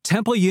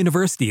Temple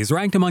University is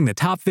ranked among the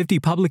top 50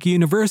 public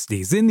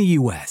universities in the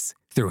U.S.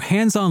 Through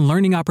hands-on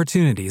learning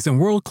opportunities and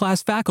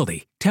world-class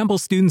faculty, Temple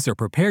students are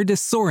prepared to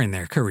soar in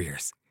their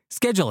careers.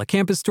 Schedule a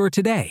campus tour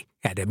today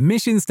at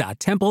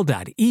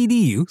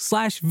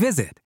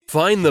admissions.temple.edu/visit.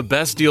 Find the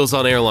best deals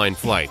on airline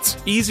flights.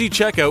 Easy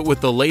checkout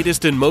with the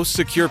latest and most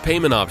secure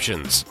payment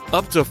options.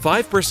 Up to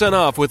 5%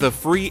 off with a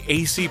free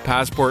AC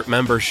Passport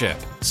membership.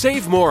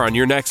 Save more on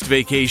your next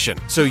vacation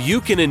so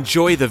you can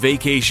enjoy the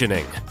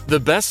vacationing. The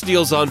best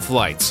deals on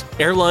flights.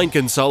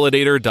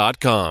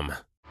 AirlineConsolidator.com.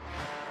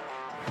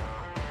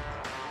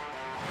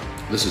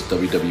 This is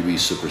WWE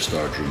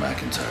superstar Drew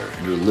McIntyre,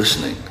 and you're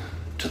listening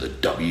to the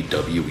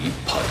WWE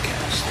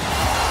Podcast.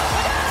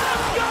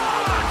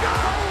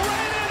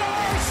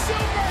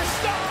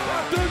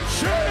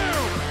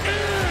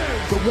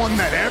 The one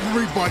that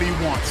everybody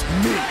wants,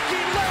 me.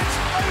 Becky Lynch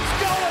is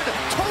going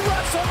to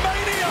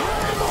WrestleMania.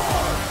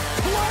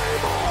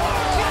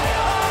 Claymore!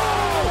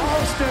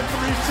 Austin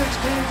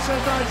 316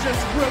 says I just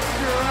whipped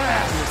your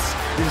ass.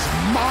 This is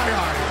my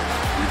iron.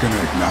 You're going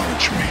to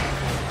acknowledge me.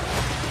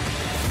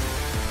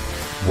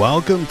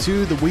 Welcome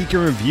to the Week in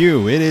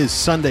Review. It is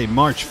Sunday,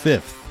 March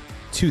 5th,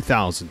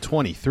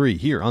 2023,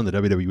 here on the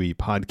WWE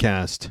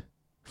Podcast.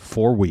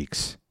 4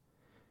 weeks.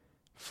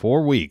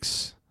 4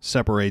 weeks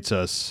separates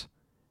us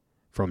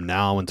from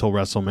now until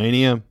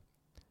WrestleMania.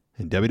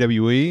 And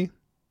WWE,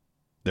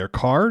 their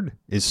card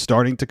is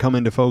starting to come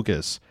into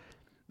focus.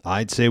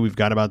 I'd say we've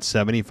got about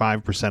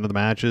 75% of the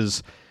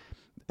matches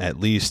at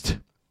least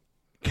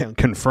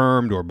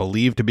confirmed or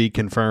believed to be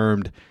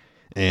confirmed.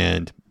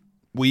 And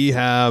we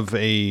have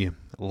a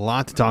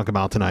lot to talk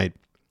about tonight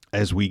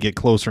as we get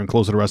closer and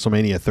closer to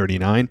WrestleMania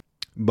 39.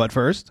 But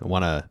first, I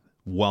want to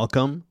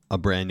welcome a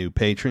brand new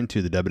patron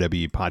to the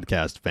WWE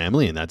Podcast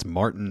family, and that's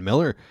Martin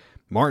Miller.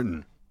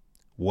 Martin,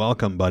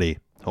 welcome, buddy.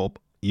 Hope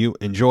you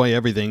enjoy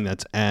everything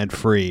that's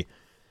ad-free.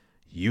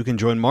 You can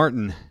join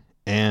Martin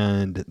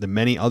and the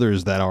many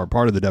others that are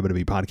part of the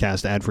WWE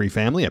Podcast ad-free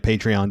family at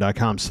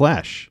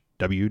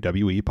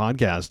patreon.com/WWE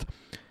Podcast.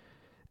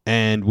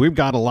 And we've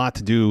got a lot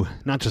to do,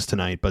 not just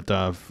tonight, but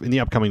in the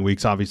upcoming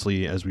weeks,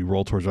 obviously, as we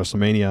roll towards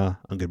WrestleMania.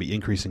 I'm going to be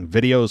increasing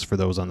videos for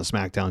those on the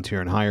SmackDown tier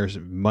and higher.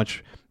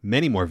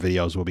 Many more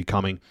videos will be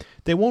coming.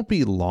 They won't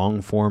be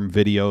long-form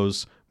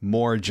videos,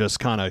 more just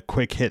kind of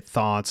quick hit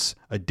thoughts,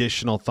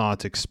 additional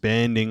thoughts,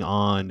 expanding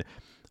on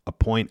a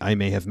point I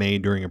may have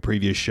made during a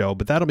previous show,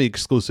 but that'll be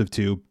exclusive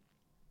to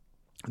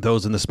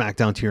those in the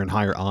SmackDown tier and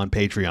higher on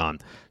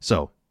Patreon.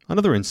 So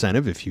another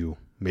incentive, if you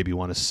maybe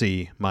want to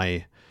see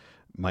my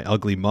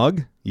ugly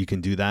mug, you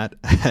can do that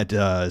at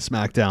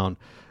SmackDown,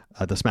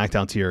 the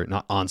SmackDown tier,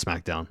 not on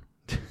SmackDown.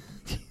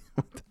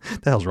 What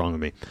the hell's wrong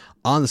with me?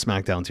 On the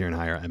SmackDown tier and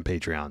higher and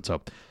Patreon.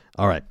 So,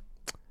 all right,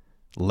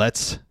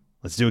 let's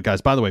do it,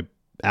 guys. By the way,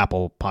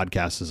 Apple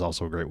Podcasts is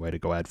also a great way to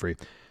go ad-free.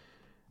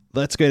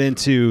 Let's get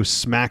into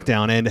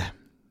SmackDown. And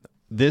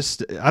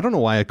this, I don't know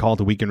why I call it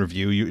the Week in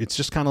Review. It's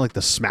just kind of like the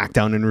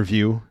SmackDown in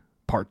Review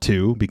Part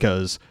 2,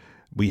 because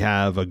we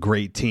have a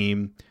great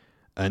team.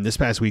 And this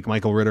past week,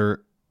 Michael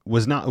Ritter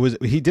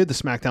he did the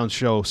SmackDown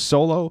show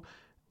solo,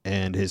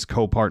 and his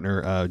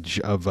co-partner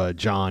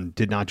John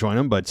did not join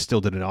him, but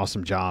still did an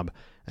awesome job.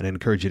 And I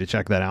encourage you to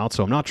check that out.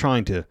 So I'm not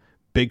trying to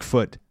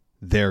Bigfoot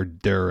their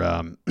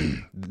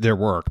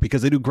work,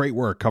 because they do great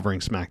work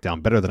covering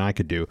SmackDown, better than I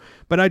could do.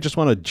 But I just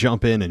want to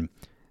jump in and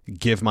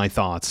give my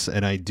thoughts,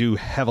 and I do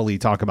heavily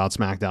talk about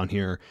SmackDown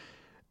here,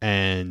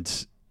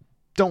 and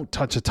don't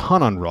touch a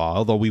ton on Raw,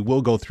 although we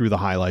will go through the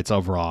highlights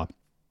of Raw.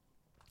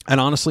 And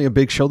honestly, a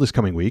big show this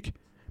coming week,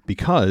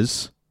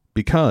 because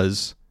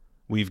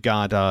we've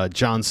got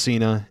John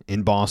Cena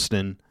in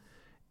Boston,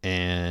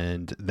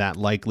 and that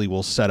likely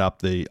will set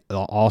up the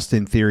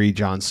Austin Theory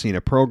John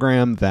Cena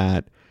program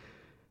that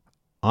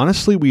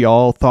honestly we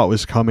all thought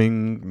was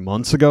coming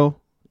months ago,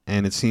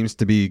 and it seems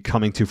to be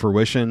coming to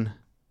fruition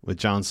with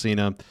John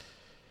Cena,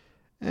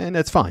 and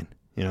that's fine.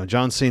 You know,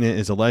 John Cena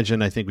is a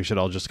legend. I think we should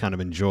all just kind of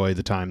enjoy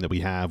the time that we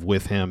have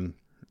with him,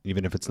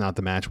 even if it's not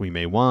the match we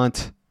may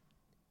want.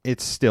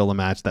 It's still a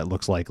match that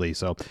looks likely.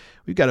 So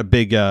we've got a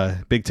big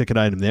ticket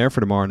item there for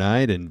tomorrow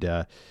night.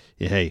 And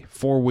hey,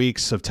 4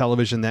 weeks of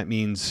television. That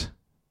means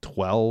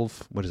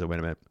 12. What is it? Wait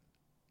a minute.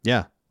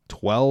 Yeah,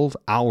 12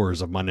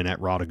 hours of Monday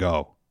Night Raw to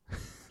go.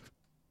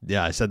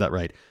 Yeah, I said that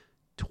right.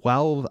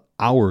 12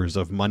 hours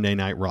of Monday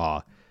Night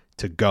Raw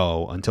to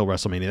go until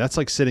WrestleMania. That's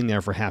like sitting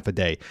there for half a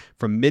day.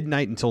 From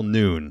midnight until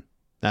noon.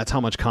 That's how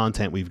much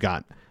content we've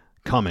got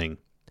coming.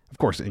 Of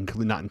course,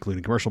 not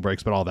including commercial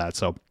breaks, but all that.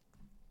 So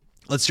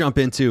let's jump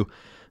into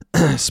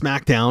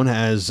SmackDown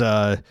as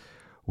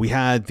we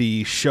had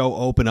the show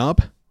open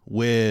up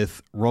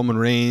with Roman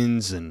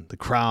Reigns, and the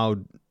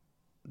crowd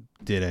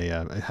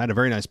had a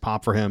very nice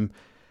pop for him.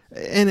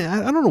 And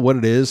I don't know what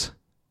it is.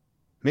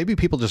 Maybe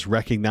people just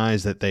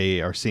recognize that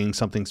they are seeing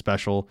something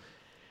special.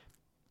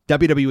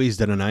 WWE's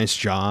done a nice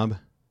job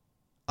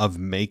of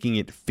making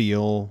it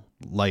feel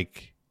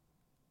like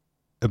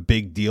a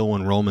big deal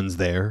when Roman's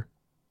there.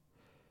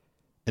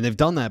 And they've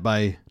done that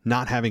by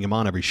not having him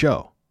on every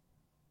show.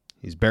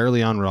 He's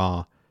barely on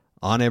Raw,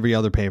 on every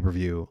other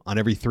pay-per-view, on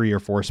every 3 or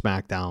 4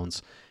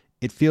 SmackDowns.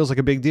 It feels like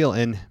a big deal.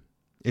 And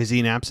is he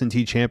an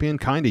absentee champion?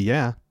 Kind of,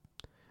 yeah.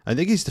 I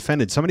think he's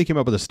defended. Somebody came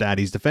up with a stat.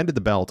 He's defended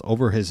the belt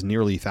over his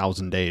nearly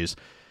 1,000 days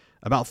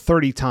about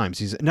 30 times.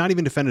 He's not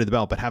even defended the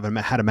belt, but had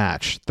a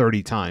match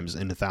 30 times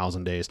in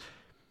 1,000 days.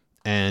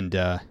 And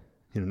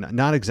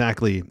not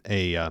exactly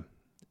a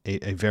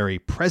very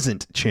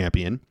present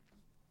champion.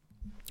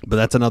 But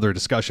that's another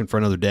discussion for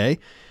another day,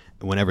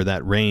 whenever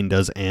that reign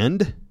does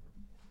end.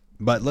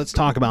 But let's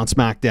talk about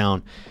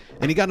SmackDown.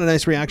 And he got a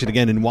nice reaction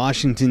again in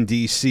Washington,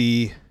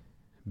 D.C.,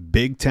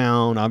 big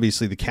town,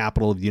 obviously the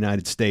capital of the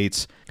United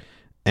States.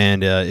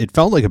 And it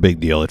felt like a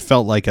big deal. It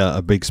felt like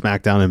a big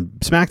SmackDown. And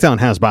SmackDown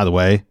has, by the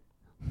way,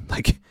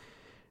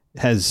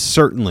 has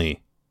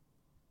certainly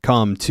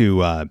come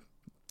to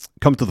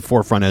the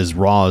forefront as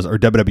Raw's or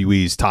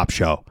WWE's top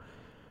show.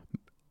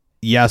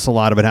 Yes, a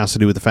lot of it has to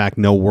do with the fact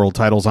no world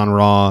titles on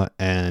Raw,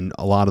 and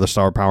a lot of the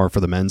star power for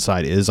the men's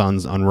side is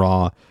on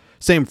Raw.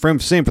 Same for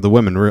the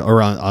women,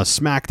 or on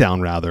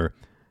SmackDown rather.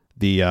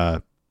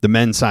 The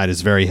men's side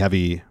is very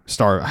heavily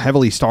star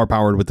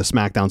powered with the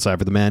SmackDown side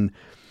for the men,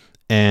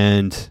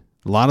 and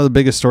a lot of the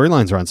biggest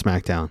storylines are on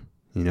SmackDown.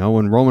 You know,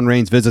 when Roman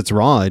Reigns visits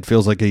Raw, it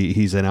feels like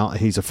he's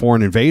a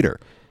foreign invader.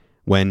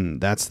 When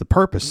that's the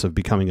purpose of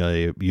becoming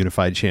a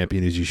unified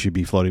champion, is you should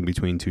be floating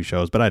between 2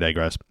 shows. But I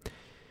digress.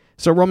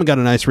 So Roman got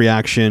a nice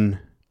reaction,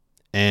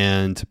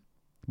 and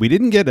we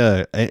didn't get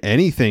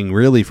anything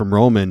really from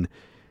Roman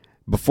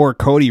before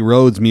Cody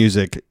Rhodes'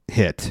 music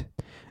hit,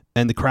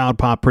 and the crowd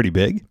popped pretty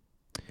big.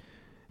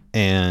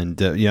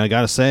 And I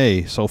gotta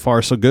say, so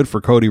far so good for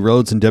Cody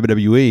Rhodes and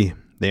WWE.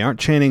 They aren't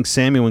chanting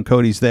Sammy when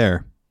Cody's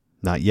there,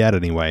 not yet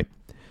anyway.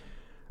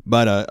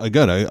 But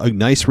a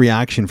nice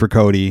reaction for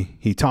Cody.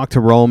 He talked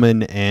to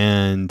Roman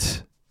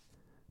and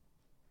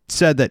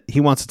said that he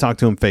wants to talk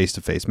to him face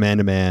to face, man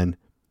to man.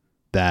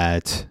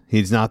 That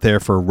he's not there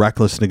for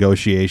reckless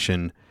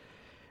negotiation,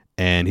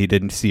 and he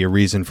didn't see a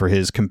reason for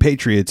his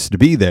compatriots to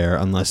be there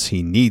unless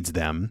he needs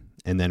them.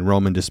 And then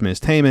Roman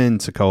dismissed Heyman,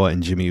 Sikoa,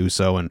 and Jimmy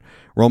Uso, and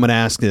Roman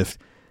asked if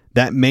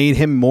that made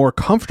him more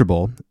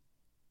comfortable,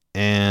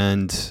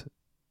 and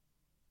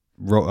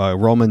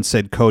Roman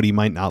said Cody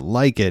might not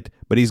like it,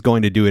 but he's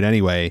going to do it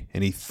anyway,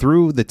 and he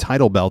threw the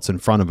title belts in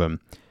front of him.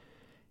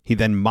 He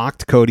then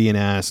mocked Cody and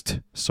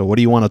asked, "So what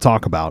do you want to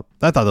talk about?"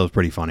 I thought that was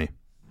pretty funny.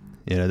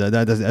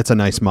 That's a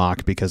nice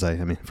mock, because I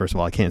mean, first of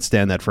all, I can't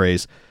stand that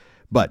phrase,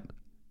 but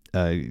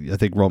I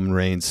think Roman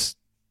Reigns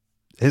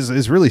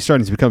is really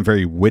starting to become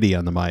very witty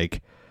on the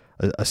mic,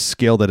 a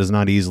skill that is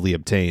not easily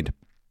obtained.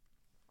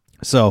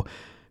 So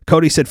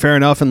Cody said, "Fair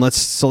enough, and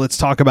let's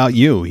talk about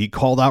you." He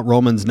called out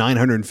Roman's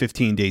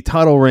 915-day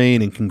title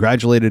reign and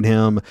congratulated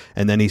him,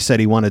 and then he said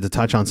he wanted to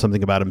touch on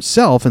something about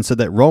himself and said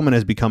that Roman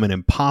has become an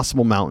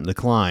impossible mountain to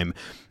climb.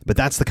 But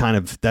that's kind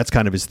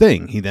of his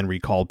thing. He then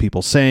recalled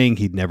people saying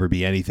he'd never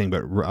be anything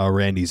but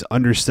Randy's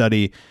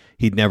understudy.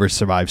 He'd never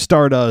survive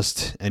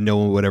Stardust, and no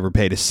one would ever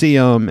pay to see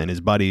him, and his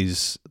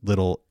buddy's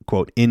little,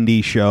 quote,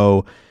 indie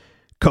show.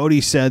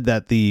 Cody said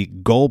that the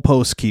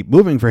goalposts keep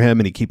moving for him,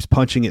 and he keeps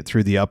punching it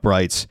through the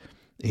uprights.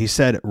 He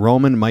said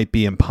Roman might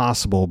be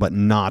impossible, but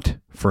not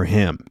for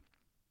him.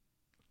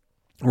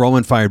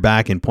 Roman fired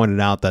back and pointed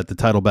out that the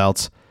title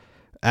belts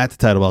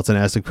and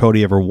asked if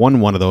Cody ever won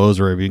one of those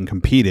or even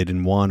competed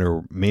in one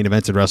or main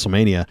events at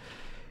WrestleMania.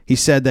 He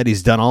said that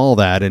he's done all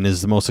that and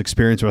is the most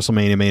experienced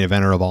WrestleMania main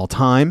eventer of all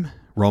time.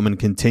 Roman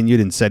continued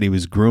and said he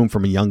was groomed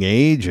from a young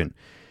age, and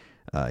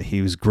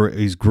he's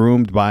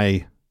groomed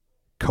by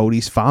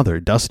Cody's father,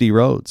 Dusty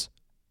Rhodes.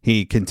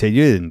 He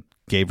continued and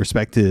gave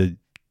respect to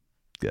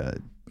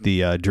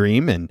the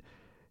Dream and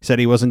said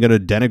he wasn't going to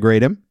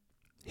denigrate him.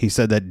 He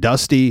said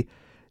that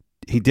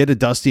he did a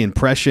Dusty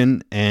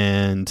impression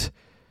and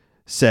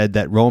said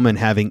that Roman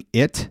having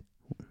it.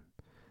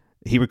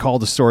 He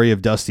recalled the story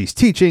of Dusty's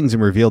teachings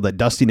and revealed that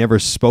Dusty never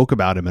spoke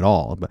about him at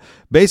all. But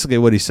basically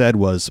what he said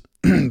was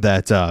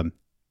that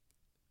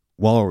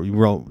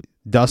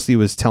Dusty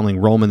was telling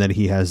Roman that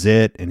he has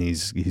it, and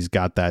he's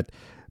got that,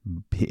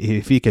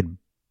 if he could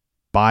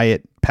buy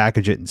it,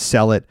 package it, and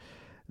sell it,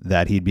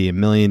 that he'd be a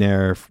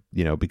millionaire,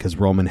 because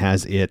Roman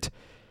has it.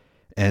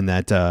 And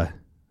that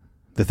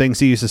the things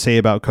he used to say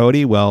about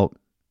Cody, well,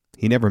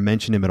 he never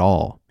mentioned him at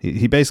all.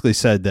 He basically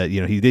said that, he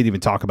didn't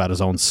even talk about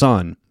his own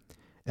son,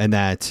 and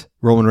that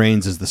Roman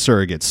Reigns is the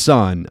surrogate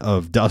son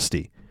of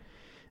Dusty.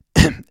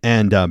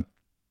 And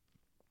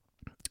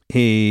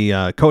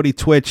Cody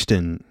twitched,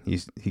 and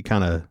he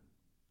kind of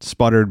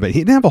sputtered, but he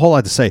didn't have a whole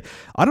lot to say.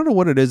 I don't know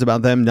what it is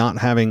about them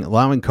not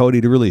allowing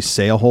Cody to really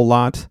say a whole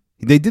lot.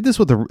 They did this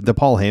with the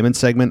Paul Heyman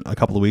segment a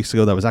couple of weeks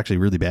ago that was actually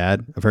really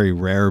bad, a very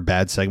rare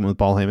bad segment with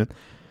Paul Heyman.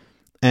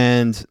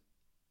 And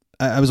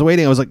I was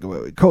waiting. I was like,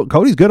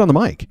 Cody's good on the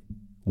mic.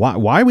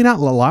 Why are we not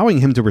allowing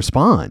him to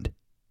respond?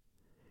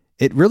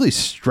 It really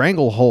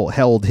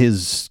strangled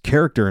his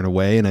character in a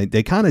way, and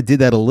they kind of did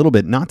that a little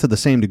bit, not to the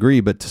same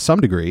degree, but to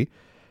some degree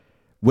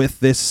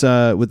with this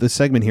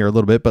segment here a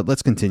little bit. But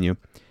let's continue.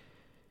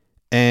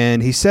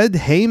 And he said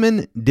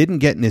Heyman didn't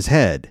get in his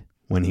head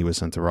when he was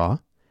sent to Raw.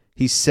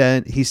 He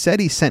said he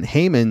sent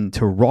Heyman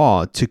to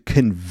Raw to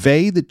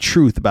convey the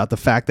truth about the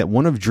fact that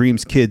one of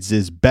Dream's kids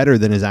is better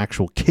than his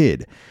actual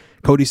kid.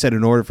 Cody said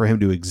in order for him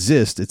to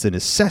exist, it's a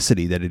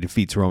necessity that he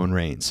defeats Roman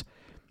Reigns.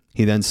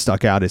 He then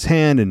stuck out his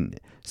hand and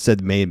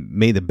said, may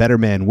the better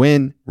man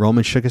win.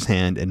 Roman shook his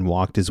hand and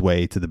walked his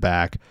way to the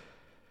back.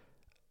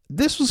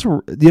 This was,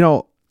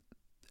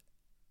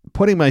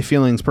 putting my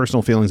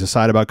personal feelings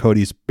aside about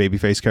Cody's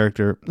babyface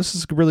character, this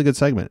is a really good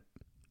segment.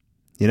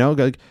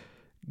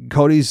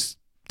 Cody's,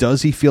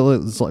 does he feel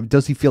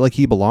like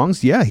he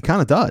belongs? Yeah, he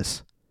kind of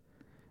does.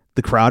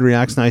 The crowd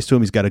reacts nice to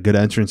him. He's got a good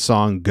entrance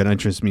song, good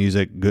entrance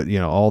music, good,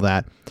 all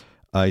that.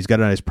 He's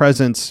got a nice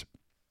presence.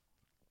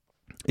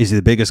 Is he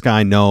the biggest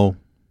guy? No.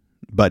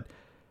 But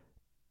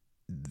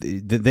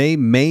they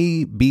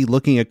may be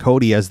looking at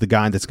Cody as the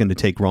guy that's going to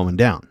take Roman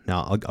down.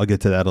 Now, I'll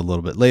get to that a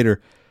little bit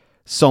later.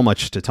 So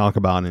much to talk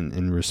about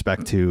in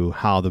respect to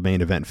how the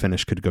main event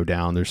finish could go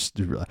down. This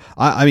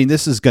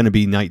is going to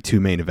be night 2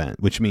 main event,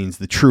 which means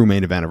the true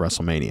main event of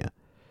WrestleMania.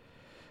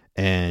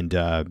 And,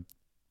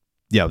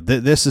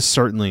 this is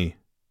certainly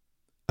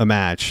a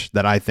match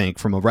that I think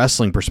from a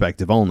wrestling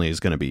perspective only is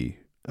going to be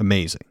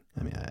amazing.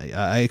 I mean,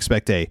 I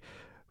expect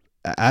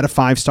out of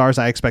 5 stars,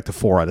 I expect a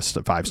 4 out of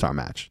 5-star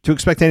match. To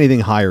expect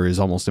anything higher is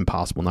almost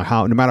impossible.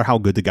 No matter how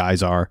good the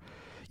guys are,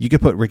 you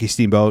could put Ricky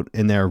Steamboat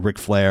in there, Ric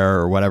Flair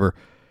or whatever,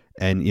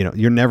 and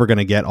you're never going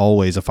to get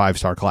always a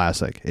 5-star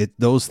classic.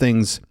 Those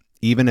things,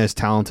 even as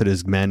talented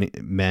as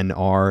men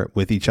are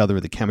with each other,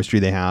 the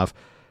chemistry they have,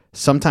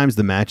 sometimes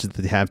the matches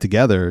that they have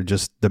together,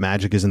 just the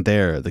magic isn't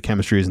there. The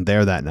chemistry isn't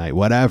there that night,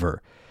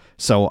 whatever.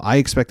 So I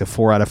expect a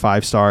 4 out of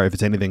 5-star. If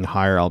it's anything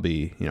higher, I'll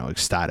be,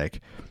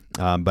 ecstatic.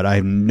 But I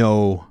have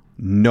no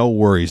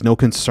worries, no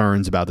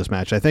concerns about this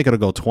match. I think it'll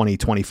go 20,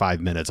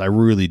 25 minutes. I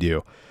really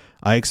do.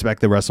 I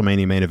expect the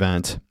WrestleMania main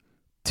event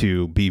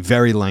to be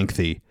very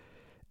lengthy,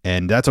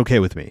 and that's okay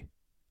with me.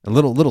 A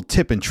little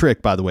tip and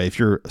trick, by the way, if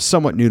you're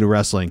somewhat new to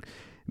wrestling,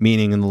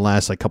 meaning in the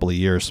last couple of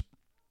years,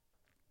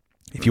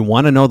 if you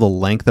want to know the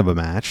length of a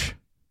match,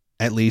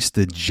 at least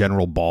the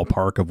general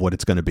ballpark of what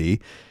it's going to be,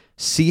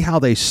 see how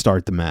they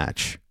start the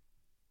match.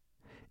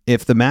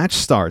 If the match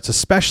starts,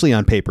 especially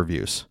on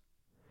pay-per-views,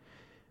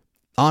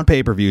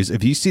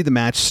 if you see the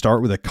match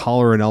start with a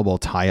collar and elbow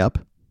tie-up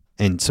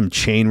and some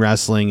chain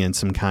wrestling and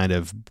some kind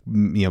of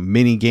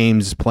mini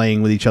games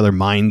playing with each other,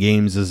 mind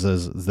games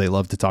as they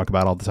love to talk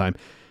about all the time,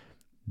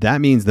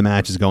 that means the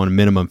match is going a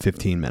minimum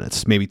 15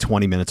 minutes, maybe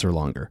 20 minutes or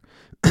longer.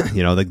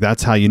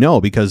 That's how you know,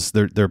 because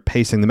they're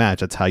pacing the match.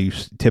 That's how you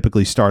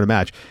typically start a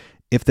match.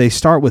 If they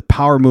start with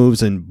power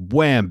moves and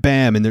wham,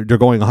 bam, and they're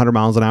going 100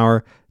 miles an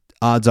hour,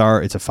 odds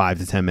are it's a 5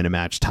 to 10 minute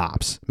match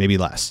tops, maybe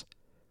less.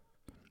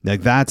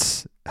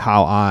 That's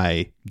how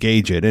I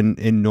gauge it,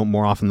 and no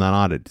more often than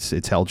not,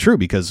 it's held true,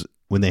 because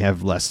when they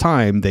have less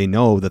time, they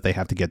know that they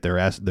have to get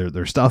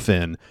their stuff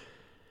in,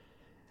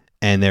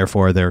 and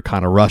therefore they're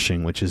kind of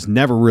rushing, which is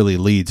never really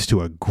leads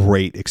to a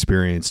great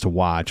experience to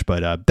watch.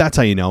 But that's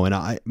how you know.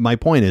 And my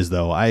point is,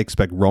 though, I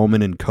expect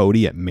Roman and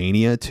Cody at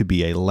Mania to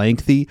be a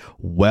lengthy,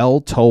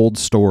 well-told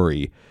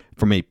story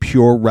from a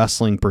pure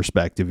wrestling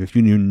perspective. If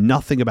you knew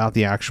nothing about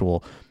the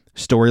actual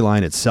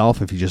storyline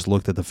itself, if you just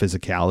looked at the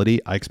physicality,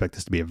 I expect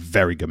this to be a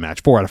very good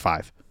match. 4 out of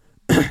 5.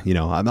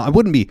 I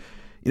wouldn't be,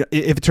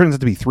 if it turns out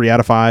to be 3 out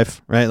of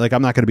 5, right?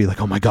 I'm not going to be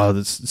like, oh my God,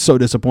 it's so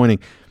disappointing.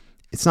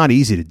 It's not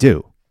easy to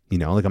do.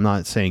 I'm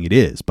not saying it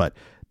is, but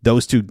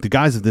the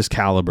guys of this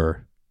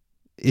caliber,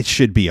 it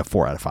should be a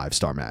 4 out of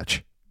 5-star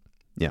match.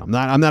 I'm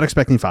not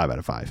expecting 5 out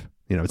of 5.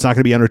 It's not going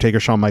to be Undertaker,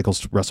 Shawn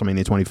Michaels,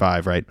 WrestleMania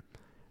 25, right?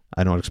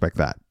 I don't expect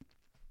that.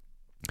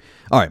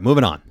 All right,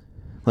 moving on.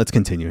 Let's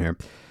continue here.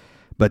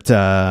 But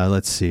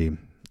let's see.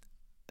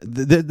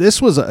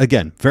 This was,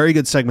 again, very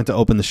good segment to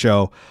open the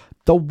show.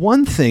 The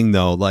one thing,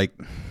 though, I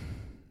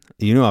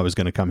was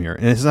going to come here,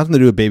 and it has nothing to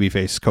do with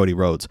babyface Cody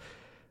Rhodes.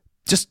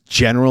 Just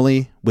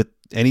generally, with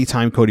any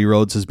time Cody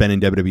Rhodes has been in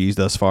WWE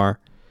thus far,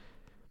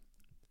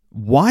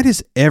 why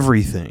does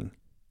everything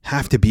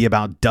have to be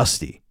about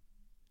Dusty?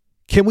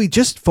 Can we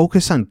just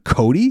focus on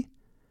Cody?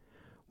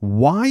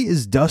 Why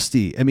is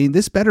Dusty? I mean,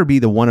 this better be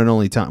the one and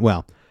only time.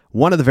 Well,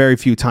 one of the very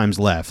few times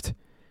left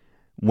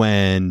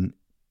when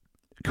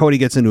Cody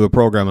gets into a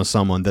program with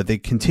someone that they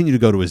continue to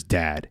go to his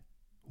dad.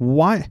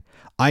 Why?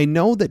 I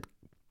know that,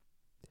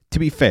 to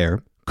be fair,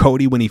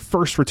 Cody, when he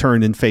first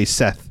returned and faced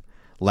Seth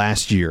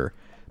last year,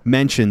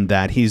 mentioned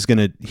that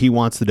he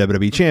wants the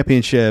WWE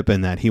Championship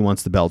and that he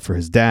wants the belt for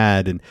his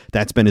dad, and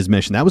that's been his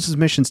mission. That was his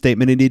mission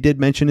statement, and he did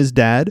mention his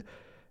dad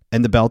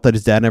and the belt that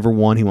his dad never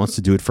won. He wants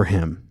to do it for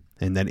him,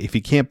 and that if he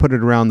can't put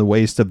it around the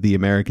waist of the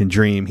American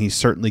Dream, he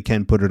certainly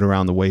can put it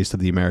around the waist of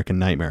the American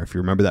Nightmare. If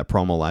you remember that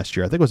promo last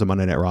year, I think it was a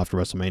Monday Night Raw after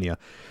WrestleMania,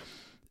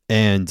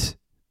 and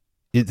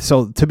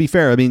so to be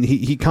fair, I mean,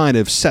 he kind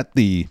of set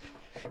the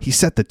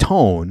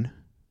tone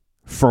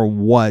for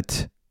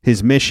what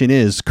his mission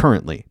is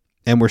currently.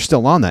 And we're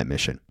still on that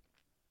mission.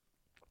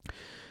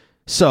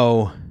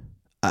 So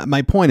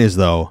my point is,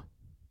 though,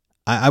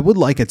 I would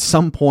like at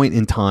some point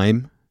in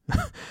time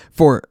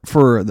for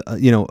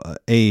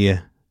the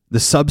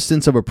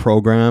substance of a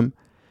program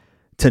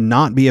to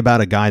not be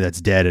about a guy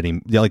that's dead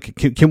anymore. Like,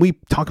 can we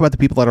talk about the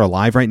people that are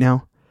alive right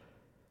now?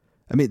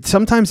 I mean,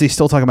 sometimes they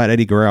still talk about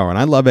Eddie Guerrero, and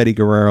I love Eddie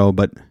Guerrero,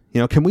 but,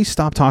 can we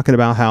stop talking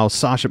about how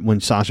when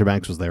Sasha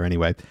Banks was there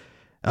anyway?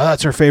 Oh,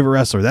 that's her favorite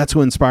wrestler. That's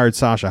who inspired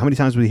Sasha. How many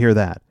times would we hear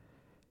that?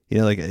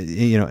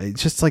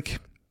 It's just like,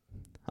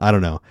 I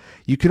don't know.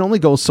 You can only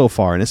go so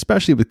far, and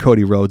especially with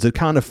Cody Rhodes, it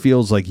kind of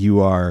feels like you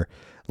are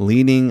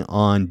leaning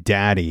on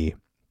Daddy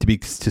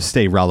to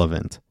stay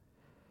relevant.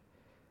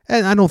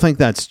 And I don't think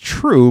that's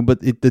true,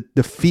 but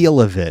the feel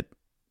of it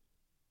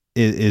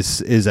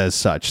is as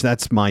such.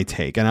 That's my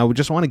take, and I would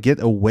just want to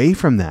get away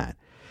from that.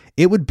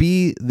 It would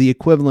be the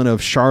equivalent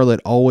of Charlotte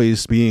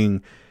always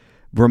being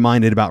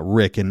reminded about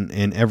Rick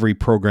in every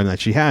program that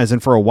she has,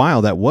 and for a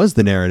while that was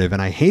the narrative,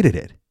 and I hated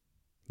it.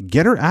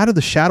 Get her out of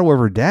the shadow of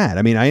her dad.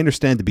 I mean, I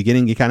understand at the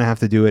beginning you kind of have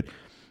to do it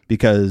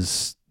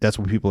because that's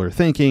what people are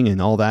thinking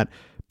and all that,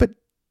 but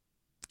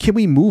can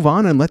we move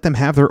on and let them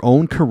have their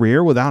own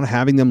career without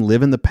having them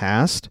live in the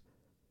past?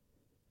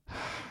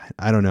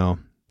 I don't know.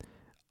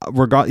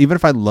 Even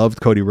if I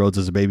loved Cody Rhodes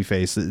as a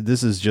babyface,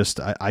 this is just,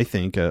 I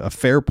think, a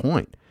fair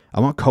point. I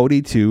want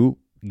Cody to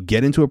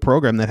get into a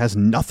program that has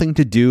nothing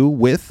to do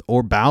with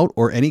or about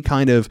or any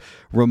kind of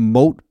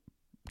remote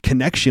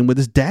connection with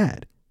his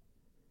dad.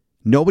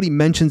 Nobody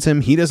mentions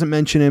him. He doesn't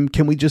mention him.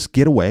 Can we just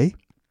get away?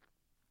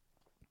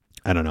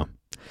 I don't know.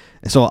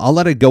 So I'll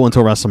let it go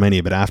until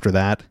WrestleMania, but after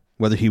that,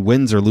 whether he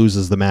wins or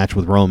loses the match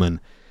with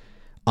Roman,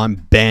 I'm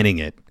banning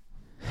it.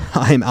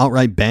 I'm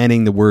outright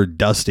banning the word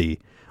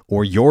Dusty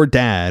or your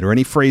dad or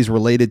any phrase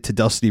related to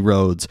Dusty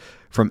Rhodes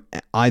from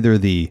either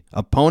the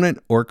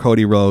opponent or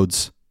Cody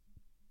Rhodes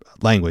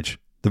language.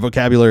 The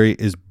vocabulary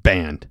is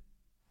banned.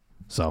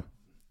 So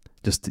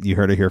just, you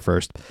heard it here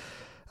first.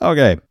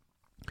 Okay.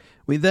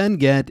 We then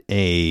get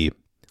a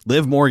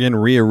Liv Morgan,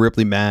 Rhea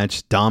Ripley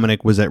match.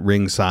 Dominic was at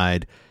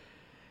ringside.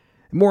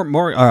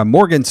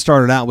 Morgan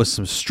started out with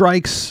some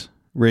strikes.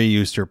 Rhea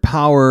used her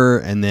power,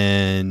 and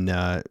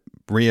then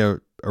Rhea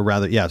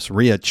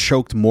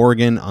choked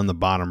Morgan on the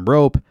bottom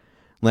rope,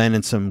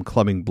 landed some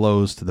clubbing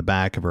blows to the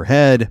back of her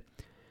head,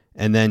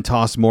 and then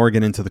tossed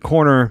Morgan into the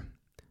corner.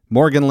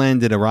 Morgan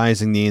landed a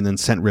rising knee and then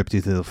sent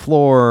Ripley to the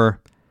floor.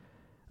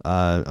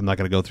 I'm not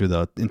going to go through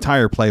the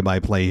entire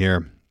play-by-play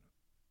here.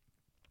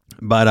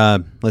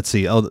 But let's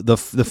see.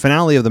 The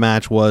finale of the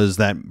match was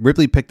that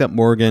Ripley picked up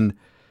Morgan.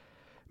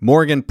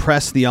 Morgan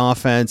pressed the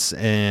offense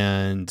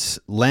and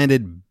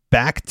landed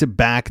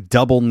back-to-back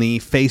double knee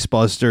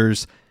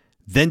facebusters,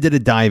 then did a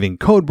diving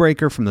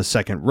codebreaker from the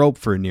second rope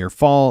for a near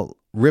fall.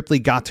 Ripley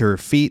got to her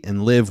feet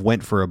and Liv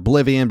went for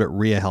Oblivion, but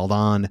Rhea held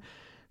on.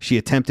 She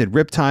attempted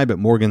Riptide, but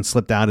Morgan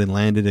slipped out and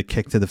landed a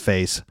kick to the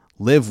face.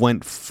 Liv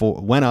went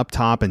up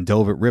top and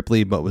dove at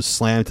Ripley, but was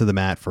slammed to the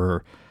mat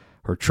for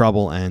her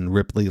trouble, and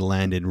Ripley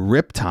landed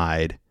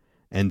Riptide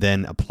and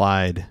then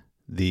applied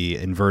the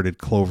inverted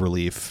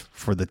cloverleaf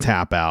for the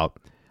tap out.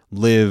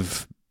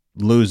 Liv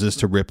loses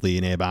to Ripley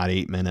in about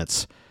 8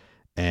 minutes,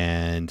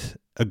 and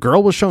a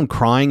girl was shown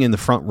crying in the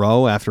front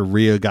row after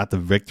Rhea got the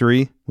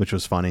victory, which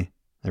was funny.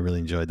 I really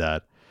enjoyed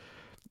that.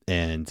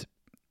 And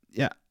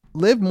yeah,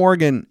 Liv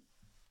Morgan,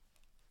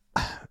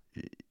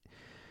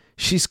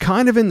 she's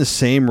kind of in the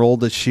same role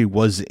that she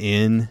was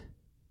in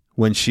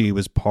when she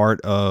was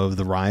part of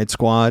the Riot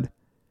Squad,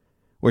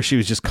 where she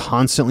was just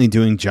constantly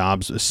doing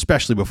jobs,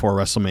 especially before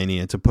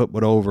WrestleMania, to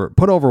put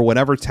over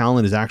whatever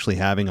talent is actually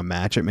having a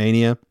match at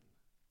Mania.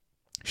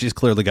 She's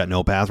clearly got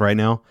no path right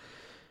now.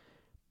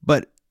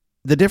 But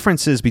the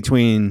difference is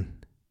between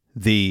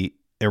the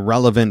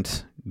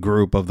irrelevant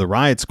group of the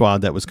Riot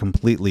Squad that was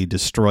completely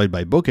destroyed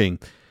by booking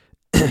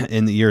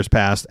in the years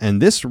past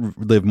and this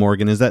Liv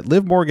Morgan is that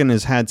Liv Morgan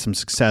has had some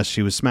success.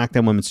 She was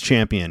SmackDown Women's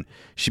Champion.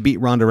 She beat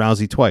Ronda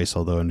Rousey twice,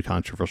 although in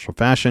controversial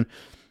fashion.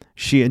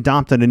 She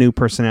adopted a new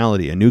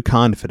personality, a new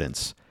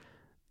confidence,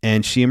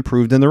 and she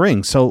improved in the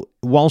ring. So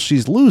while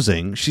she's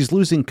losing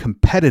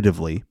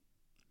competitively.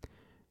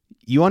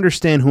 You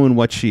understand who and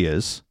what she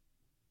is,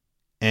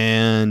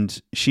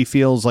 and she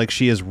feels like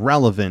she is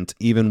relevant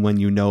even when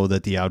you know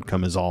that the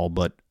outcome is all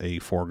but a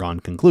foregone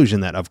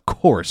conclusion that, of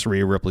course,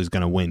 Rhea Ripley's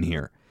going to win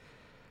here.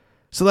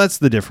 So that's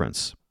the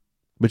difference,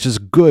 which is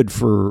good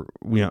for,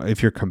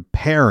 if you're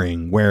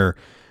comparing where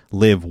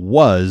Liv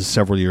was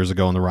several years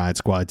ago in the Riot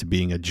Squad to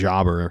being a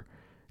jobber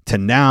to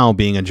now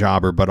being a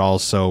jobber, but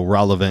also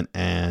relevant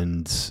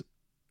and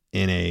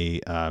in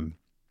a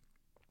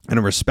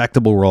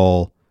respectable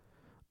role,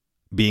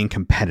 being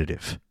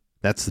competitive.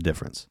 That's the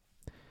difference.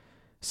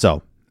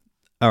 So,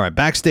 all right,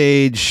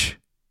 backstage,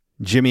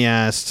 Roman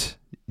asked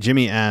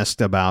Jimmy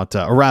about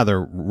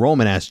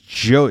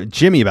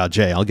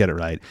Jay. I'll get it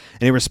right.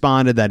 And he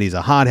responded that he's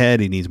a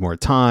hothead. He needs more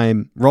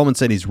time. Roman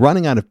said he's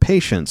running out of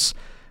patience,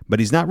 but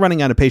he's not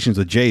running out of patience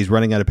with Jay. He's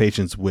running out of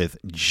patience with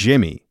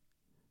Jimmy.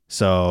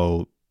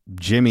 So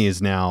Jimmy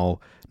is now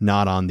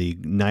not on the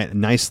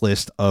nice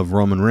list of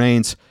Roman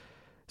Reigns.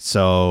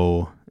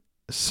 So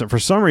for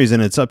some reason,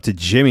 it's up to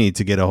Jimmy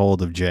to get a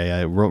hold of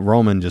Jay.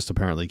 Roman just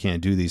apparently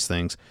can't do these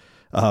things.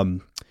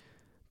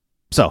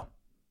 So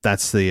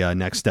that's the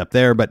next step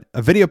there. But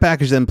a video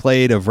package then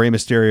played of Rey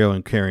Mysterio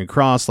and Karrion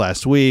Kross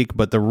last week,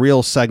 but the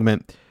real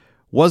segment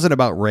wasn't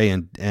about Rey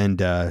and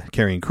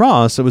Karrion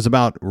Kross. It was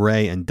about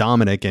Rey and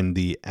Dominic and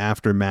the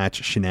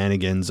after-match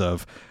shenanigans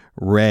of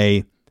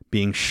Rey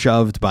being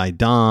shoved by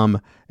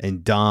Dom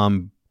and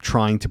Dom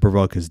trying to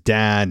provoke his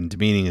dad and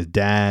demeaning his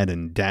dad,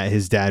 and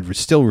his dad was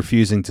still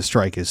refusing to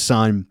strike his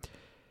son.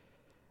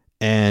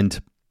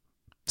 And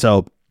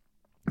so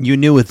you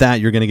knew with that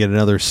you're going to get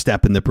another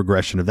step in the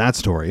progression of that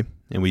story,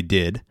 and we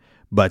did.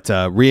 But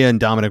Rhea and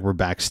Dominic were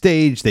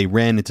backstage. They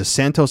ran into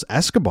Santos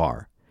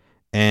Escobar,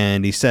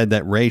 and he said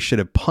that Rey should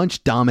have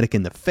punched Dominic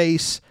in the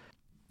face,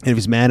 and if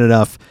he's mad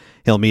enough,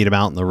 he'll meet him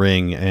out in the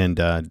ring,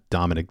 and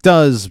Dominic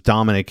does.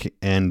 Dominic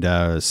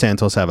and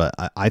Santos have,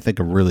 I think,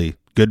 a really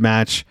good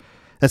match.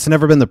 That's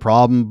never been the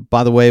problem,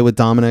 by the way, with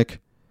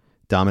Dominic.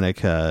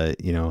 Dominic,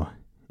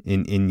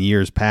 in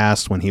years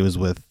past when he was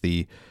with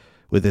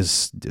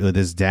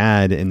his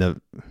dad, in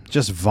the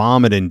just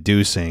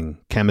vomit-inducing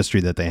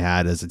chemistry that they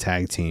had as a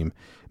tag team,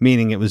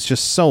 meaning it was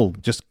just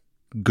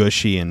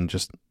gushy and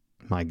just,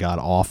 my God,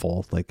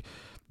 awful. Like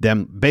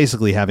them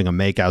basically having a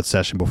makeout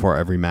session before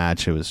every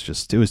match. It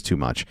was too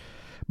much.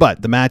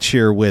 But the match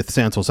here with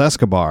Santos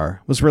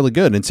Escobar was really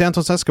good, and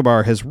Santos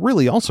Escobar has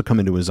really also come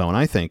into his own,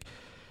 I think.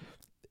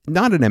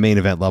 Not in a main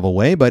event level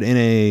way, but in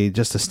a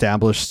just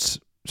established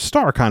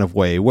star kind of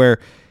way, where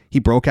he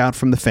broke out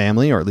from the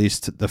family, or at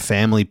least the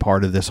family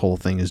part of this whole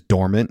thing is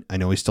dormant. I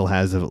know he still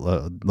has the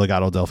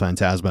Legado del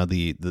Fantasma,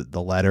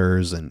 the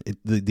letters, and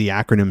the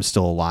acronym's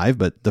still alive,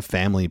 but the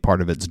family part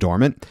of it's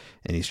dormant,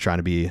 and he's trying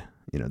to be,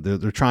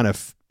 they're trying to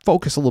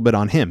focus a little bit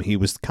on him. He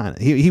was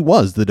he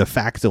was the de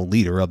facto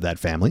leader of that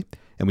family,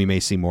 and we may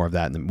see more of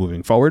that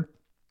moving forward.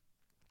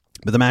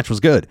 But the match was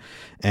good,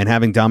 and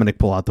having Dominic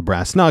pull out the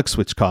brass knucks,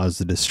 which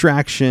caused the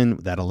distraction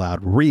that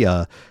allowed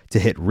Rhea to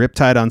hit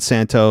Riptide on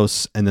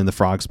Santos, and then the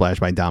frog splash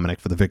by Dominic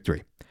for the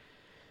victory.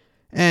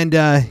 And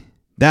that,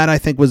 I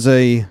think, was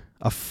a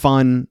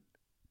fun,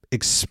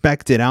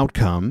 expected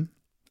outcome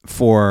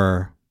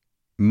for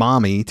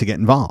Mommy to get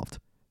involved.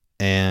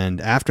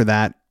 And after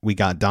that, we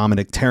got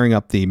Dominic tearing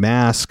up the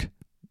mask,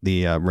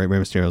 the Rey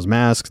Mysterio's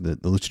mask, the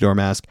Luchador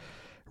mask.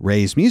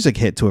 Rey's music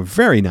hit to a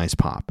very nice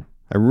pop.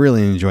 I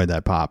really enjoyed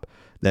that pop.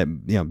 That,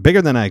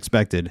 bigger than I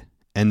expected.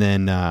 And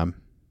then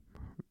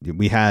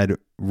we had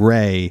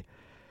Rey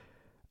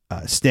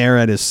stare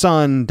at his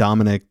son.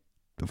 Dominic,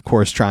 of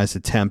course, tries to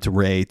tempt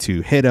Rey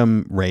to hit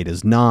him. Rey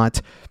does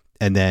not.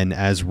 And then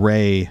as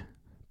Rey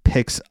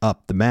picks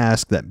up the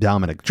mask that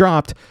Dominic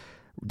dropped,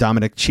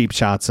 Dominic cheap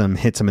shots him,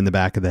 hits him in the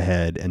back of the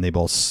head, and they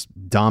both,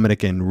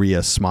 Dominic and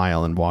Rhea,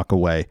 smile and walk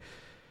away.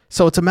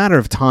 So it's a matter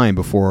of time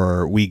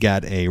before we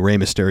get a Rey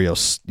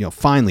Mysterio,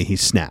 finally he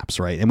snaps,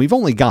 right? And we've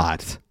only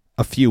got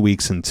a few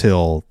weeks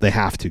until they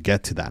have to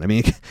get to that. I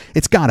mean,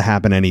 it's got to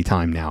happen any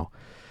time now,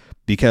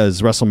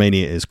 because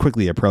WrestleMania is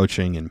quickly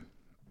approaching, and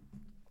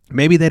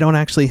maybe they don't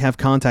actually have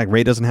contact.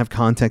 Rey doesn't have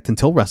contact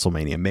until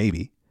WrestleMania,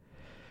 maybe,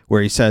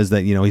 where he says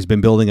that, he's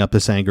been building up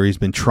this anger. He's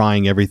been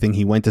trying everything.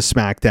 He went to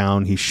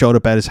SmackDown. He showed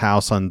up at his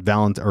house on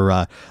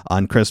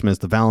on Christmas,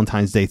 the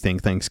Valentine's Day thing,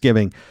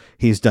 Thanksgiving.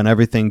 He's done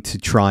everything to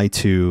try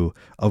to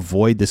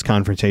avoid this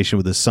confrontation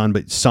with his son.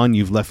 But son,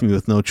 you've left me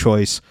with no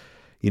choice.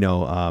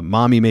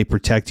 Mommy may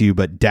protect you,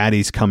 but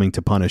daddy's coming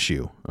to punish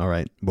you. All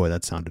right. Boy,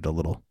 that sounded a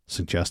little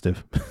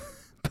suggestive.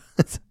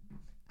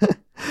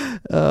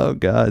 Oh,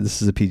 God,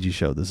 this is a PG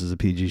show.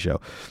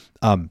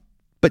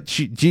 But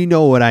do you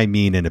know what I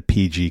mean in a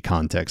PG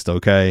context,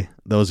 okay?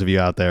 Those of you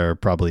out there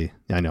probably,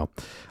 I know.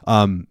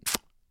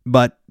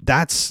 But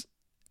that's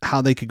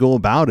how they could go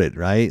about it,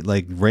 right?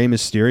 Like Rey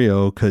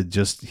Mysterio could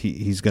just,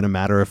 he's going to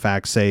matter of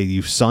fact say,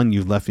 you've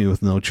left me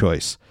with no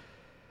choice.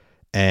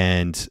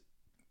 And,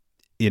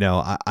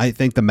 I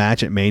think the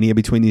match at Mania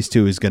between these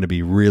two is going to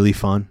be really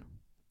fun.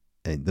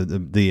 And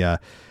the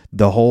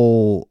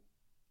whole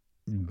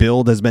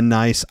build has been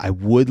nice. I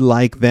would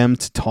like them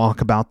to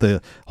talk about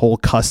the whole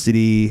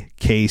custody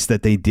case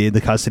that they did,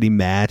 the custody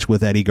match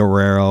with Eddie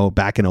Guerrero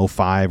back in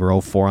 05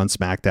 or 04 on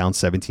SmackDown,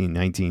 17,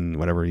 19,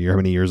 whatever year, how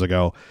many years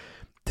ago,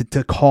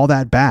 to call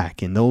that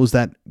back. And those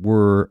that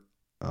were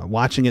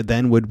watching it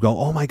then would go,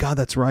 oh my God,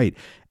 that's right.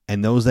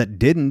 And those that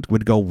didn't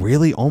would go,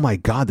 really? Oh my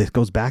God, this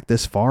goes back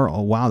this far?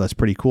 Oh wow, that's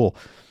pretty cool.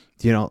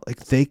 I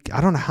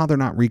don't know how they're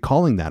not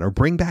recalling that, or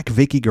bring back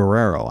Vicky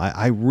Guerrero.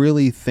 I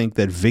really think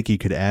that Vicky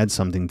could add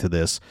something to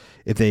this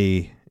if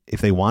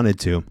they wanted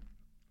to.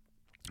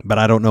 But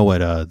I don't know what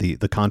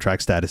the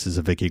contract status is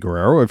of Vicky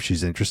Guerrero, if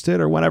she's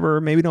interested or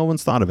whatever. Maybe no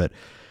one's thought of it.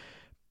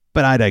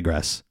 But I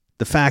digress.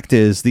 The fact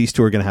is, these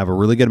two are going to have a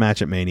really good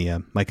match at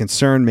Mania. My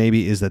concern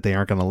maybe is that they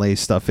aren't going to lay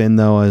stuff in,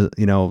 though,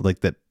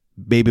 like that,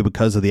 maybe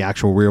because of the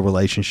actual real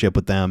relationship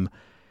with them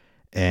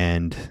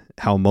and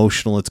how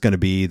emotional it's going to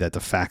be, that the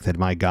fact that,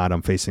 my God,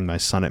 I'm facing my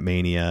son at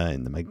Mania,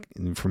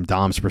 and from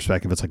Dom's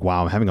perspective, it's like,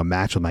 wow, I'm having a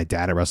match with my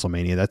dad at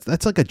WrestleMania.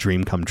 That's like a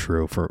dream come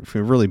true for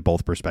really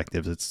both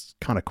perspectives. It's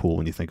kind of cool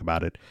when you think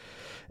about it.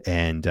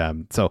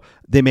 And so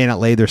they may not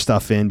lay their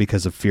stuff in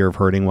because of fear of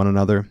hurting one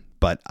another,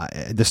 but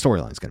the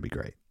storyline is going to be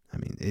great. I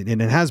mean, it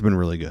has been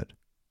really good.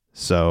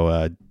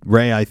 So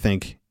Ray, I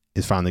think,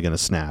 is finally going to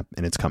snap,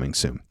 and it's coming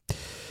soon.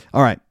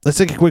 All right, let's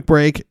take a quick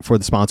break for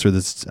the sponsor of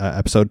this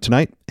episode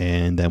tonight,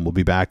 and then we'll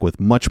be back with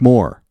much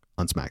more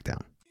on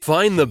SmackDown.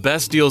 Find the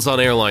best deals on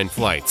airline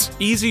flights.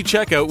 Easy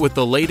checkout with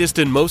the latest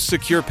and most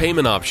secure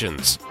payment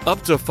options.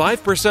 Up to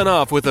 5%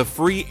 off with a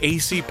free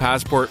AC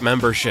Passport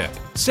membership.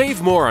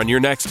 Save more on your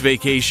next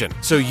vacation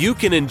so you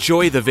can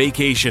enjoy the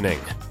vacationing.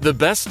 The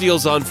best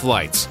deals on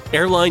flights.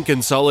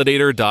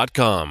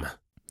 AirlineConsolidator.com.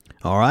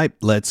 All right,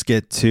 let's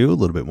get to a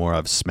little bit more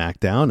of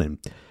SmackDown. And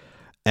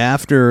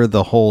after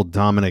the whole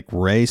Dominic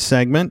Ray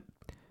segment,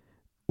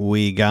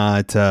 we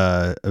got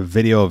a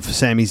video of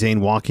Sami Zayn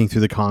walking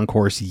through the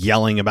concourse,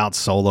 yelling about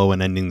Solo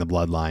and ending the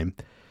bloodline.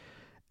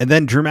 And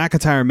then Drew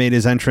McIntyre made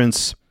his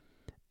entrance,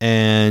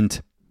 and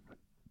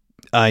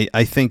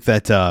I think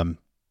that the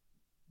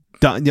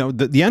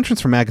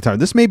entrance from McIntyre,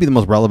 this may be the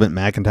most relevant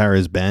McIntyre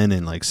has been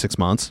in like 6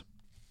 months.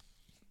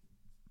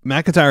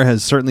 McIntyre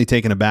has certainly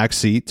taken a back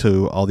seat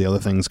to all the other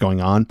things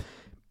going on,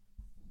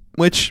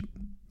 which,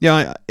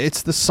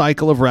 it's the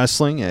cycle of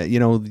wrestling.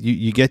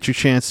 You get your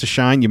chance to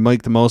shine, you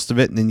make the most of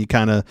it, and then you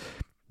kind of,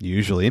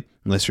 usually,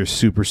 unless you're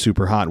super,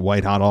 super hot,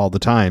 white hot all the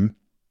time,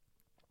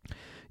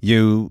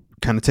 you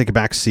kind of take a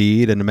back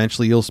seat, and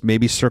eventually you'll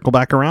maybe circle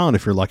back around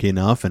if you're lucky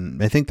enough.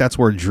 And I think that's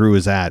where Drew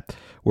is at,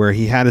 where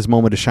he had his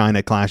moment to shine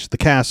at Clash at the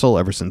Castle.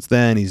 Ever since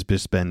then, he's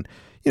just been,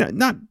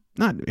 not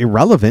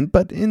irrelevant,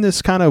 but in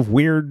this kind of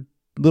weird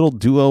little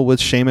duo with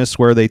Sheamus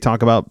where they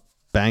talk about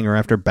banger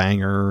after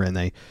banger, and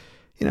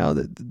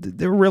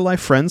they're real life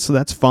friends, so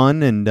that's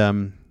fun,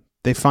 and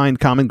they find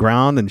common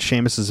ground, and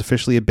Sheamus is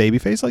officially a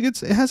babyface. Like, it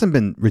hasn't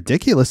been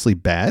ridiculously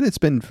bad. It's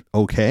been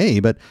okay,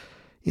 but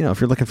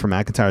if you're looking for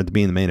McIntyre to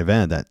be in the main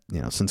event, that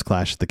since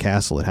Clash at the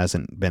Castle, it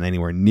hasn't been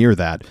anywhere near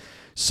that.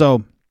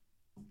 So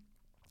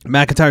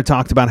McIntyre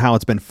talked about how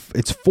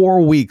it's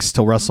 4 weeks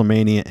till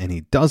WrestleMania, and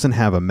he doesn't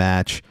have a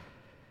match,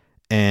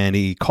 and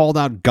he called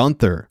out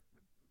Gunther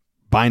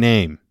by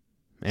name.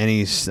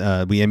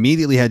 And we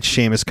immediately had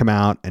Sheamus come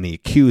out, and he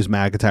accused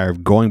McIntyre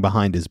of going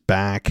behind his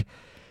back.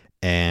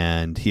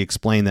 And he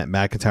explained that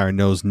McIntyre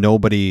knows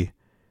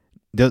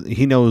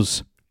he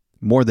knows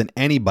more than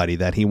anybody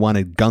that he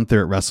wanted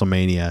Gunther at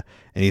WrestleMania,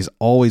 and he's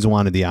always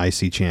wanted the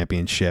IC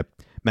championship.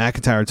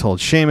 McIntyre told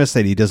Sheamus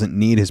that he doesn't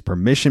need his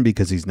permission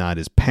because he's not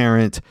his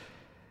parent,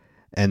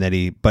 and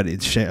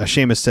that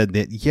Sheamus said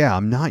that, yeah,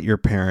 I'm not your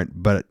parent,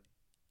 but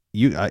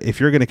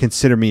if you're going to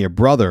consider me a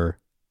brother,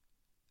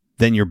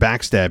 then you're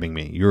backstabbing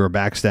me. You're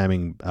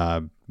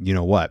backstabbing,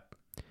 what.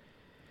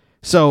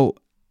 So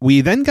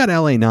we then got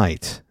LA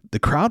Knight. The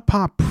crowd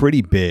popped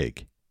pretty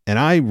big, and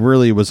I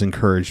really was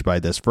encouraged by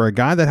this. For a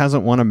guy that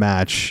hasn't won a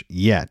match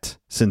yet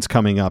since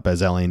coming up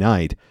as LA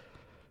Knight,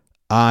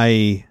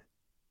 I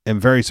am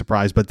very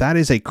surprised, but that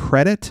is a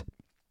credit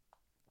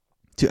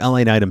to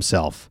LA Knight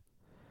himself.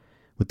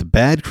 With the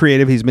bad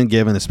creative he's been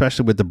given,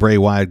 especially with the Bray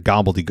Wyatt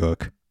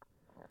gobbledygook,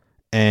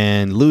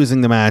 and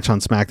losing the match on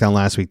SmackDown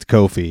last week to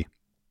Kofi,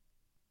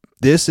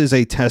 this is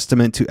a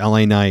testament to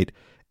LA Knight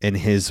and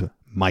his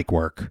mic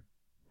work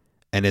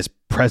and his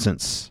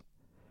presence.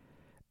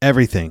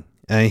 Everything.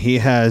 He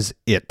has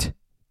it.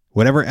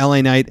 Whatever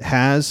LA Knight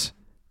has,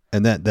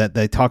 and that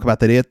they talk about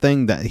that it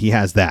thing, that he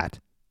has that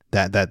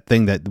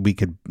thing that we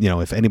could,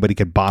 if anybody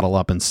could bottle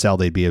up and sell,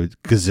 they'd be a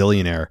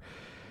gazillionaire.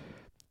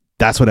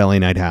 That's what LA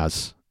Knight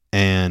has.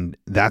 And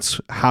that's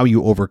how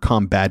you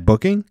overcome bad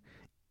booking.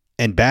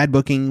 And bad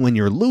booking when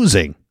you're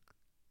losing.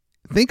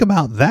 Think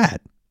about that.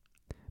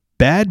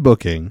 Bad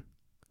booking,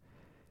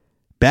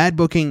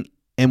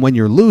 and when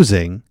you're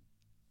losing,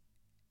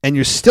 and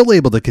you're still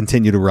able to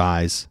continue to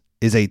rise,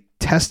 is a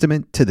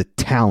testament to the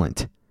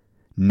talent,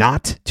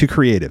 not to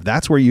creative.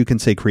 That's where you can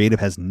say creative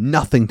has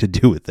nothing to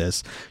do with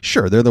this.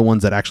 Sure, they're the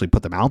ones that actually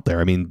put them out there.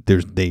 I mean,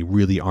 they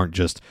really aren't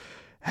just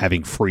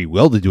having free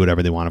will to do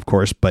whatever they want, of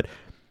course, but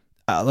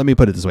let me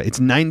put it this way. It's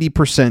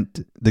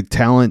 90% the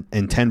talent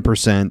and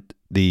 10%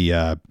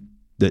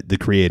 the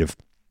creative.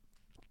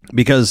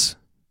 Because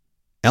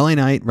LA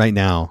Knight right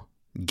now,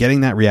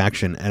 getting that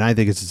reaction, and I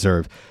think it's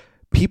deserved.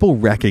 People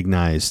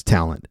recognize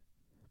talent.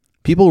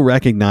 People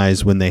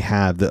recognize when they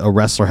have a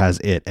wrestler has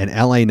it, and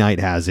LA Knight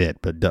has it.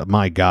 But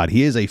my God,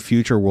 he is a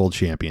future world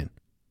champion.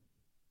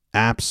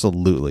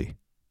 Absolutely.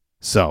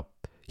 So,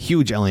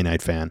 huge LA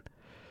Knight fan.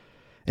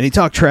 And he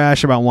talked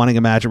trash about wanting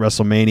a match at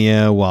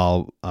WrestleMania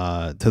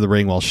to the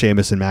ring while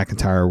Sheamus and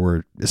McIntyre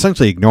were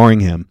essentially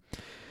ignoring him.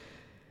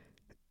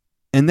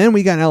 And then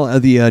we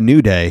got the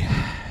New Day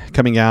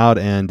coming out,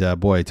 and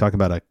talking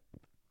about a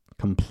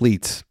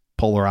complete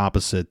polar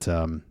opposite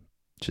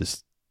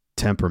just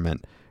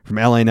temperament. From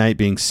LA Knight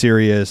being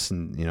serious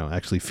and,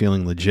 actually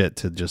feeling legit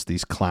to just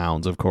these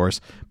clowns, of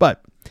course.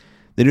 But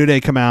the New Day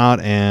come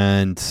out,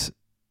 and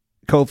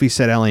Kofi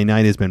said LA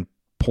Knight has been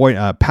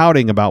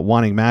pouting about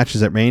wanting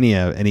matches at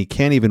Mania, and he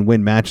can't even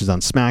win matches on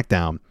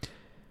SmackDown.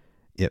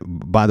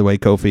 By the way,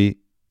 Kofi,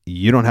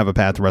 you don't have a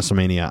path to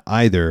WrestleMania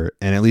either,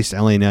 and at least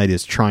LA Knight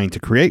is trying to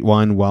create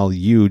one while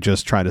you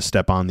just try to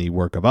step on the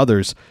work of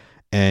others,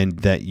 and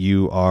that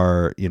you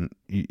are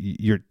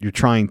you're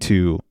trying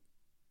to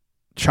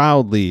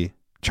childly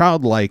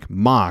childlike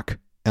mock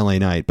LA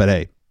Knight. But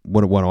hey,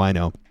 what do I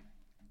know?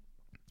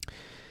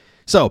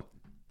 So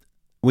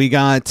we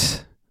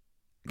got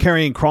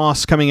Karrion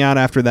Kross coming out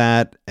after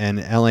that, and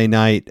LA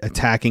Knight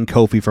attacking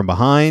Kofi from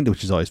behind,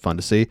 which is always fun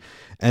to see.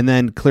 And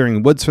then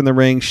clearing Woods from the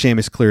ring.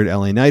 Sheamus cleared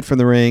LA Knight from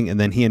the ring, and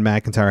then he and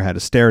McIntyre had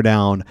a stare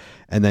down,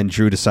 and then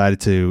Drew decided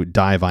to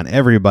dive on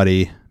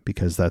everybody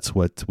because that's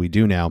what we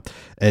do now.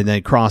 And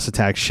then Kross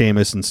attacked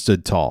Sheamus and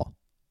stood tall.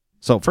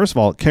 So first of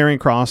all, Karrion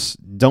Kross,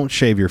 don't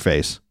shave your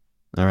face.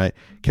 All right.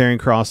 Karrion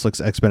Kross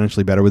looks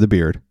exponentially better with a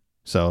beard.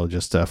 So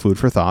just food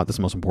for thought. That's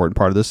the most important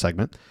part of this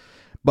segment.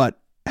 But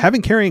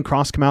having Karrion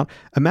Kross come out,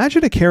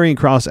 imagine a Karrion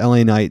Kross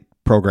LA Knight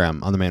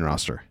program on the main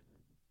roster.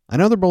 I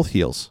know they're both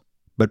heels,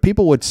 but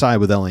people would side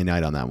with LA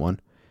Knight on that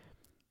one.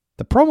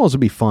 The promos would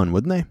be fun,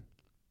 wouldn't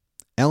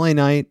they? LA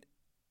Knight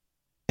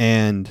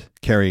and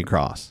Karrion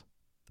Kross.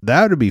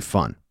 That would be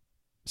fun.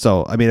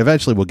 So, I mean,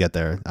 eventually we'll get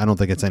there. I don't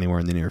think it's anywhere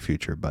in the near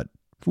future, but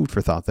food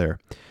for thought there.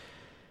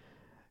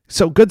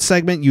 So, good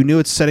segment. You knew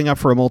it's setting up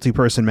for a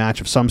multi-person match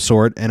of some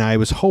sort, and I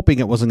was hoping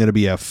it wasn't going to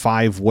be a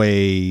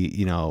five-way,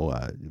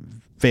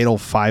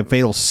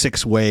 fatal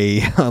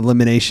six-way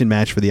elimination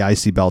match for the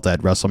IC belt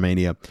at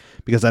WrestleMania,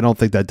 because I don't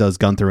think that does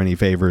Gunther any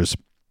favors.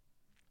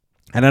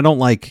 And I don't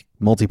like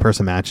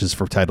multi-person matches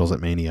for titles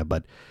at Mania,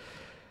 but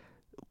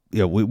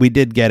we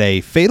did get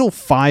a fatal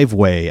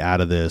five-way out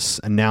of this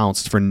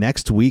announced for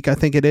next week, I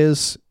think it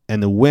is,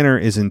 and the winner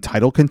is in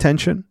title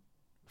contention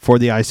for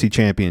the IC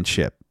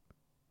championship.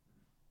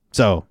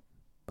 So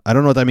I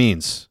don't know what that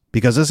means,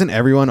 because isn't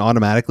everyone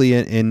automatically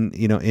in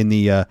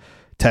the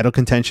title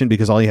contention,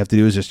 because all you have to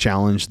do is just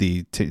challenge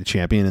the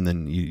champion and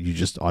then you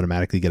just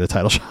automatically get a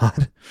title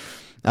shot?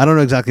 I don't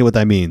know exactly what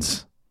that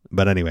means,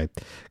 but anyway,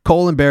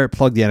 Cole and Barrett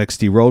plugged the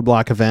NXT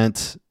Roadblock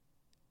event,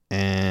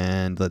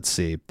 and let's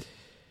see.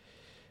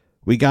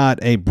 We got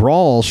a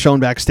brawl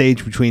shown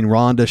backstage between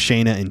Ronda,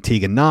 Shayna, and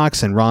Tegan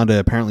Nox, and Ronda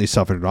apparently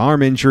suffered an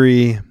arm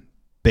injury.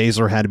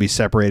 Baszler had to be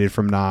separated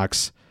from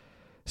Nox.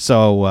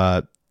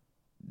 So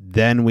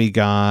then we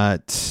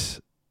got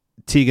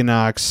Tegan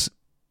Nox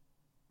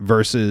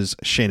versus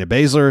Shayna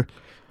Baszler.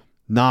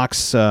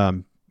 Nox,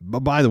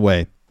 by the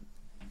way,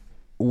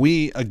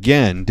 we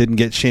again didn't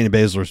get Shayna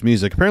Baszler's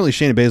music. Apparently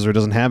Shayna Baszler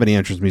doesn't have any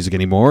entrance music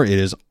anymore. It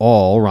is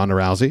all Ronda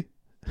Rousey.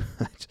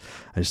 I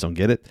just don't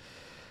get it.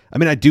 I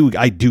mean, I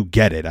do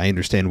get it. I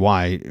understand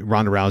why.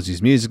 Ronda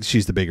Rousey's music,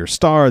 she's the bigger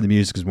star. The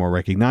music is more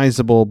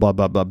recognizable, blah,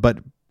 blah, blah. But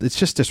it's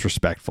just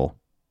disrespectful.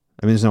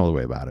 I mean, there's no other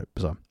way about it.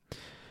 So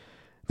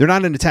they're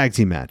not in a tag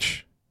team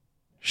match.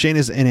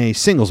 Shayna's in a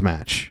singles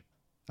match,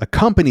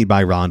 accompanied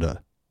by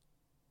Ronda.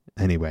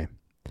 Anyway,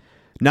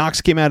 Nox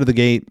came out of the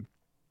gate,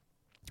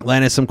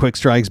 landed some quick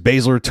strikes.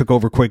 Baszler took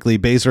over quickly.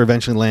 Baszler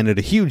eventually landed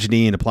a huge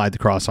knee and applied the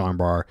cross arm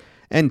bar,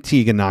 and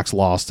Tegan Nox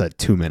lost at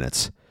 2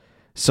 minutes.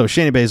 So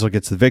Shayna Baszler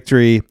gets the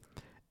victory,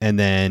 and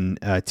then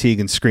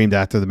Tegan screamed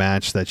after the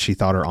match that she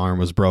thought her arm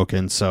was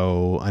broken.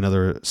 So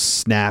another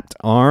snapped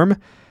arm,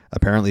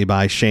 apparently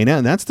by Shayna,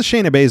 and that's the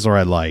Shayna Baszler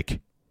I like.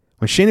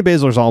 When Shayna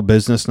Baszler's all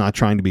business, not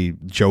trying to be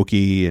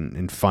jokey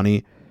and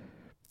funny,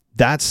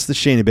 that's the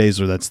Shayna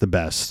Baszler that's the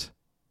best,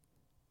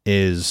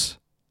 is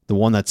the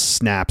one that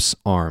snaps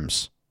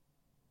arms.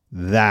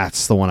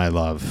 That's the one I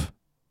love.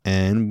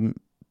 And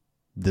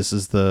this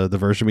is the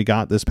version we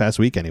got this past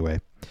week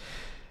anyway.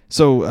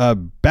 So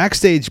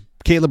backstage,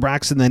 Kayla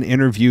Braxton then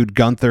interviewed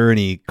Gunther, and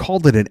he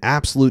called it an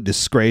absolute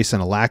disgrace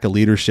and a lack of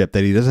leadership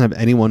that he doesn't have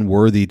anyone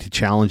worthy to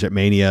challenge at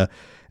Mania,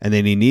 and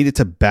then he needed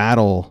to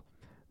battle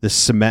to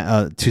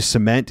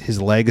cement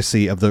his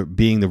legacy of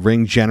being the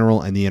ring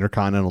general and the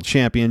Intercontinental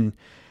Champion,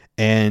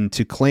 and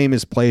to claim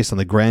his place on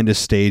the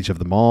grandest stage of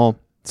them all.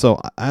 So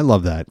I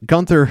love that.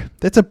 Gunther,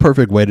 that's a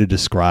perfect way to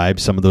describe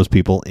some of those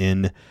people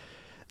in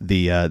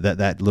the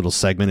that little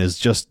segment, is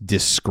just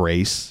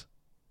disgrace.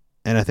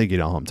 And I think you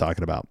know who I'm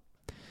talking about.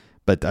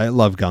 But I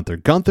love Gunther.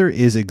 Gunther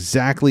is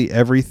exactly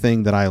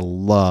everything that I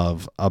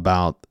love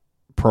about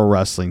pro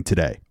wrestling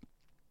today.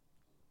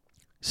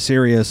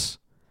 Serious.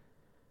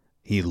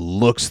 He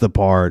looks the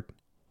part.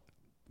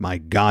 My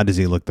God, does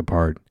he look the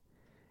part.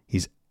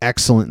 He's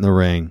excellent in the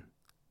ring.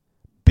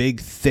 Big,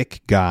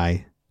 thick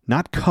guy.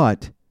 Not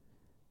cut,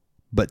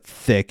 but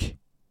thick.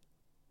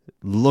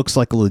 Looks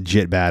like a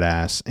legit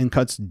badass and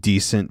cuts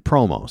decent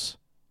promos.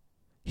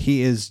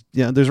 He is,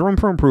 there's room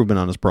for improvement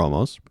on his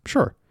promos.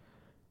 Sure.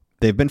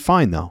 They've been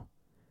fine, though.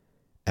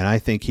 And I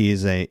think he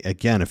is, a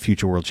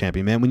future world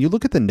champion. Man, when you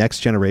look at the next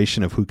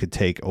generation of who could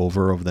take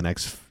over the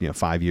next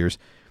 5 years,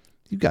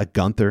 you've got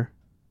Gunther.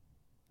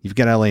 You've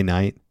got LA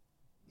Knight.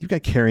 You've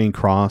got Karrion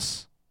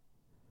Kross.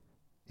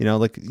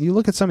 You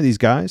look at some of these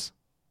guys,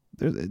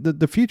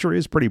 the future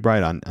is pretty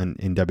bright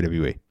in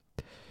WWE.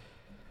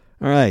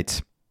 All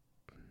right.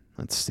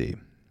 Let's see.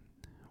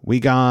 We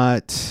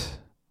got...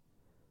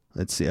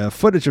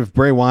 footage of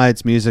Bray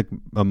Wyatt's music,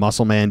 a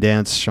Muscle Man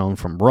dance shown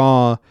from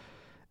Raw.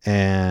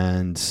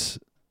 And,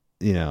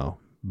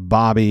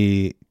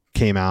 Bobby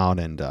came out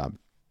and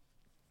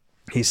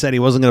he said he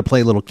wasn't going to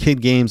play little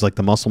kid games like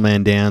the Muscle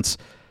Man dance.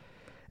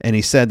 And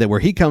he said that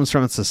where he comes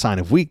from, it's a sign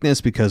of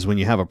weakness because when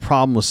you have a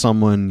problem with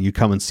someone, you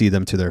come and see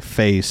them to their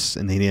face.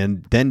 And he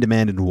then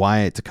demanded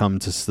Wyatt to come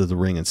to the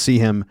ring and see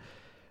him.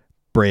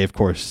 Bray, of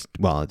course,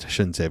 well, I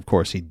shouldn't say of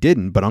course he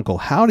didn't, but Uncle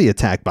Howdy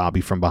attacked Bobby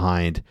from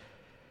behind.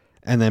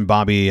 And then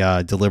Bobby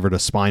delivered a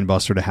spine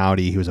buster to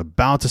Howdy. He was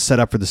about to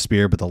set up for the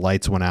spear, but the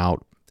lights went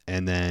out.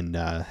 And then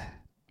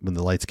when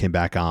the lights came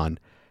back on,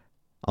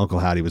 Uncle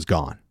Howdy was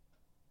gone.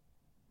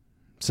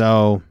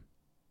 So,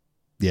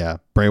 yeah,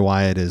 Bray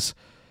Wyatt is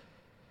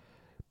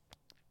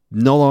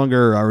no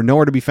longer or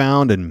nowhere to be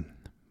found, and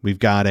we've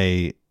got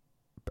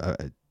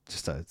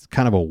just a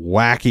kind of a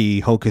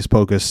wacky hocus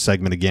pocus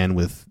segment again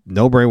with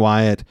no Bray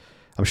Wyatt.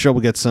 I'm sure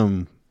we'll get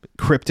some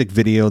cryptic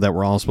video that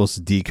we're all supposed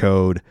to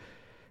decode,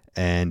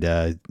 and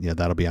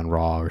that'll be on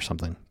Raw or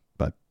something.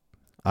 But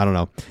I don't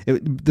know.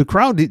 The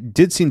crowd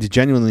did seem to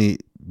genuinely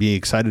be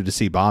excited to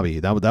see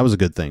Bobby. That was a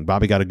good thing.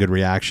 Bobby got a good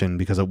reaction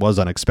because it was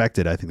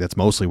unexpected. I think that's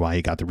mostly why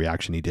he got the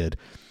reaction he did.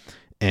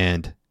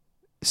 And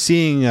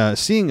seeing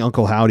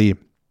Uncle Howdy,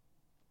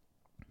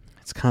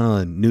 it's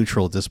kind of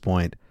neutral at this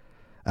point.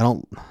 I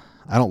don't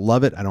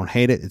love it. I don't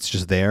hate it. It's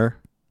just there,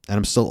 and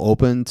I'm still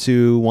open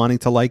to wanting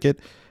to like it,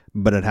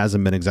 but it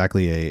hasn't been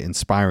exactly a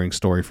inspiring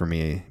story for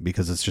me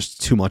because it's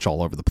just too much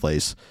all over the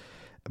place.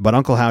 But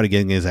Uncle Howdy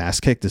getting his ass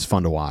kicked is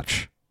fun to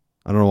watch.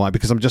 I don't know why,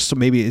 because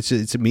maybe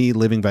it's me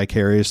living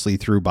vicariously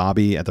through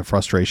Bobby at the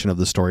frustration of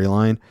the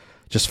storyline.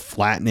 Just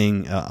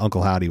flattening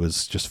Uncle Howdy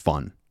was just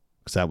fun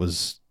because that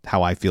was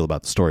how I feel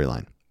about the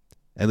storyline,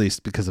 at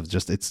least because of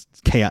just its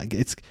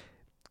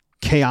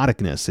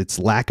chaoticness, its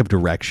lack of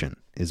direction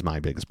is my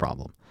biggest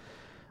problem.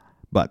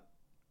 But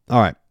all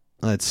right,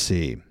 let's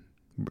see.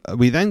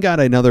 We then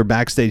got another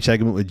backstage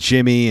segment with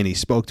Jimmy, and he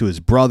spoke to his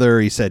brother.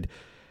 He said,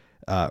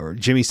 or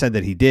Jimmy said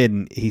that he did,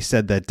 and he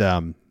said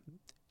that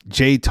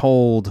Jay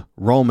told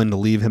Roman to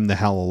leave him the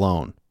hell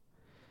alone.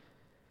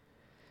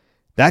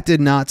 That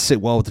did not sit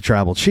well with the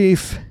tribal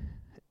chief,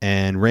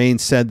 and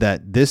Reigns said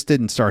that this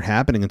didn't start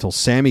happening until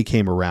Sammy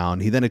came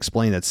around. He then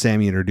explained that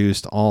Sammy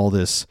introduced all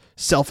this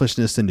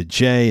selfishness into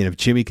Jay, and if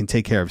Jimmy can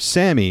take care of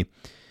Sammy,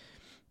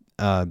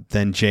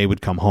 then Jay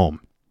would come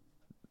home.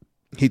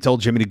 He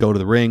told Jimmy to go to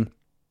the ring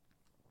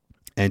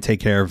and take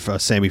care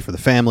of Sammy for the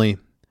family.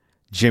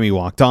 Jimmy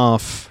walked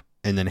off,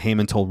 and then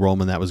Heyman told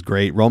Roman that was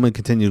great. Roman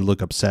continued to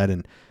look upset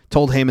and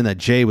told Heyman that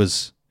Jay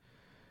was,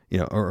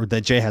 or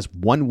that Jay has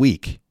 1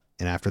 week,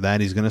 and after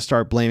that he's going to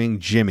start blaming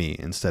Jimmy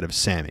instead of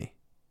Sammy.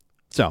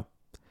 So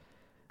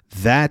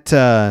that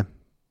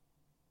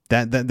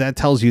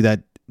tells you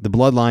that the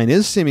bloodline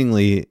is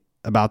seemingly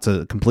about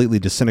to completely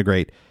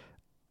disintegrate.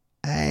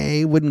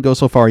 I wouldn't go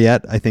so far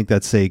yet. I think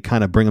that's a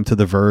kind of bring them to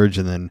the verge,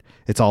 and then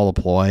it's all a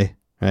ploy,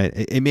 right?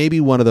 It may be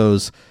one of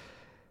those,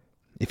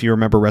 if you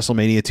remember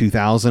WrestleMania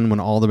 2000, when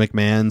all the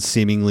McMahons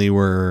seemingly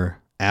were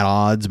at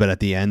odds, but at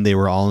the end they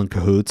were all in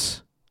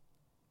cahoots.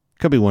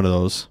 Could be one of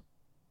those.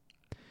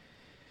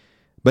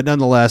 But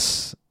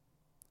nonetheless,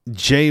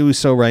 Jey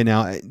Uso right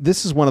now,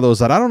 this is one of those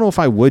that I don't know if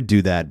I would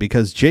do that,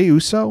 because Jey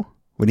Uso,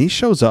 when he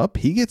shows up,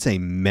 he gets a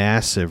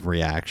massive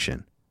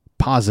reaction,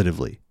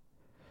 positively.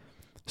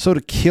 So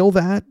to kill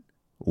that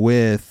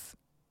with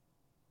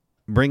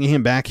bringing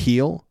him back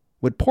heel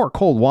would pour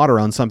cold water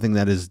on something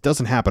that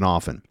doesn't happen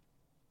often.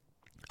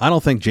 I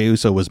don't think Jey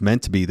Uso was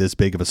meant to be this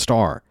big of a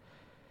star.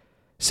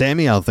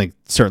 Sammy, I don't think,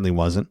 certainly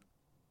wasn't.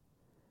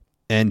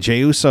 And Jey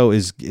Uso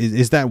is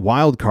that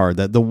wild card,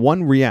 that the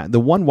one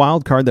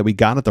wild card that we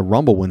got at the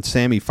Rumble when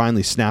Sammy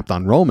finally snapped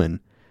on Roman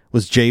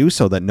was Jey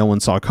Uso that no one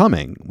saw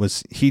coming.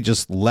 He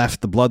just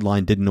left the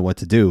bloodline, didn't know what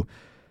to do.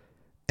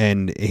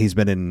 And he's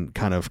been in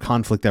kind of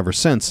conflict ever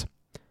since.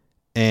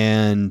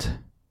 And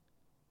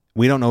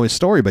we don't know his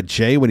story, but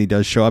Jey, when he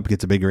does show up,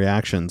 gets a big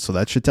reaction. So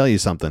that should tell you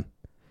something.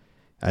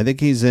 I think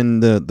he's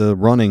in the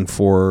running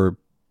for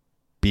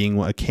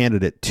being a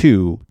candidate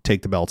to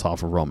take the belt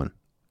off of Roman.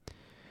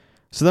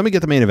 So then we get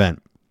the main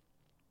event.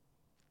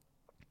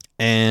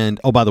 And,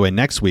 oh, by the way,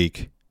 next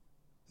week,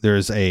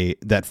 there's that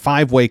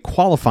 5-way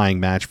qualifying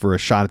match for a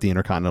shot at the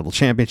Intercontinental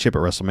Championship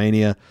at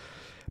WrestleMania.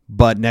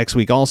 But next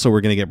week also,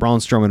 we're going to get Braun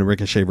Strowman and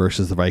Ricochet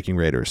versus the Viking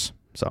Raiders.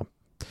 So,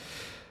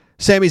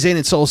 Sami Zayn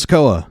and Solo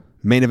Sikoa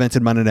main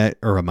evented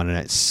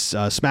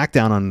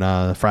SmackDown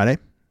on Friday.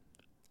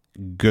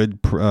 Good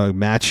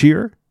match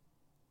here.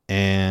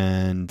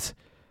 And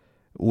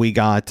we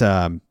got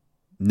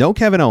no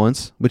Kevin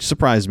Owens, which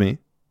surprised me.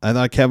 I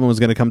thought Kevin was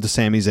going to come to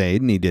Sami's aid,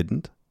 and he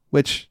didn't,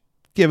 which,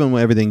 given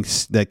everything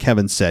that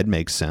Kevin said,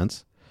 makes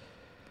sense.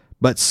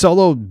 But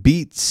Solo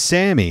beat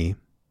Sami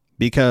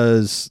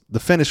because the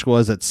finish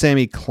was that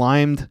Sami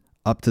climbed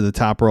up to the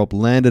top rope,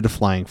 landed a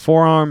flying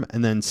forearm,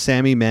 and then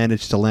Sami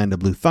managed to land a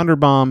Blue Thunder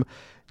Bomb.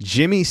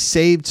 Jimmy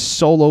saved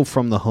Solo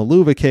from the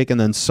Haluva kick, and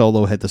then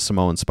Solo hit the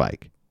Samoan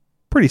Spike.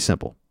 Pretty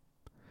simple.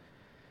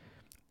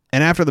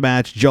 And after the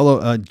match,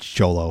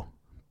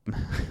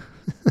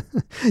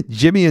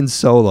 Jimmy and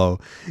Solo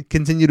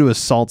continue to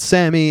assault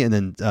Sami, and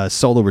then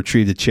Solo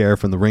retrieved a chair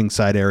from the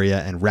ringside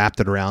area and wrapped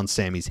it around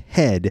Sami's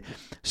head.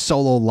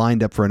 Solo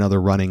lined up for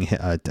another running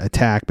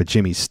attack, but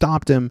Jimmy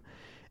stopped him.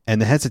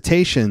 And the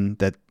hesitation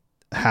that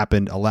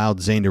happened, allowed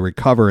Zayn to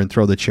recover and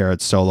throw the chair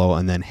at Solo,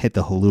 and then hit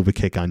the haluva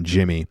kick on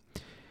Jimmy.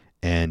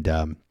 And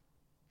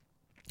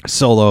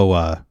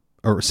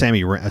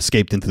Sammy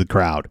escaped into the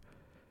crowd.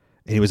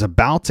 And he was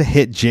about to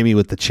hit Jimmy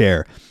with the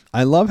chair.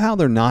 I love how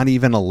they're not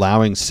even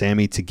allowing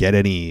Sammy to get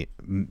any,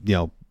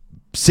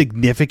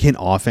 significant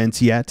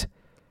offense yet.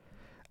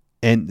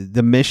 And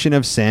the mission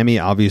of Sammy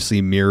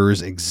obviously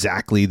mirrors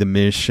exactly the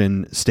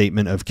mission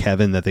statement of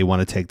Kevin, that they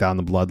want to take down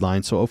the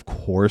bloodline. So, of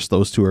course,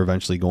 those two are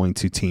eventually going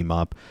to team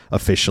up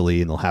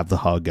officially, and they'll have the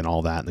hug and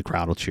all that, and the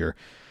crowd will cheer.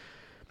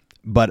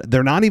 But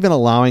they're not even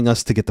allowing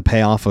us to get the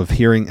payoff of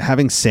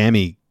having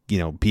Sammy,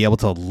 be able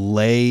to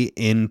lay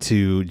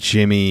into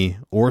Jimmy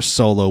or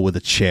Solo with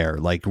a chair,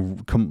 like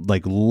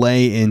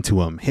lay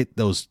into him, hit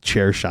those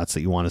chair shots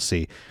that you want to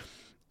see.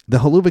 The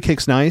haluva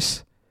kick's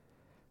nice,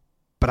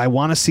 but I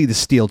want to see the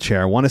steel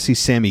chair. I want to see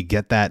Sammy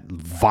get that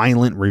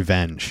violent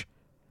revenge.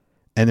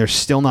 And they're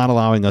still not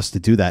allowing us to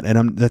do that.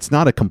 And that's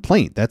not a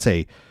complaint. That's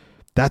I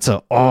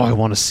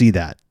want to see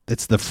that.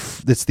 It's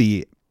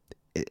the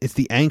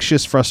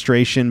anxious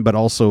frustration, but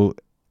also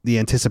the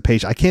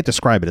anticipation. I can't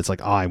describe it. It's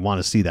like, I want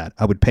to see that.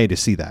 I would pay to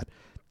see that.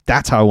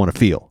 That's how I want to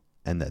feel.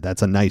 And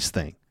that's a nice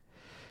thing.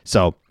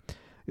 So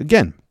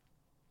again,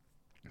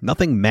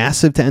 nothing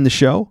massive to end the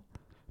show.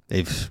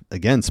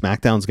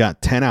 SmackDown's got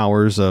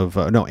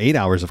 8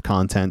 hours of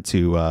content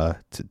to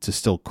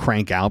still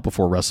crank out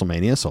before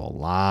WrestleMania. So a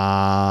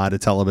lot of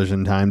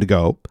television time to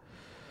go,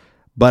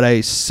 but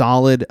a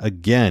solid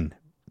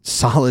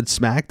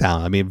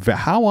SmackDown. I mean,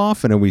 how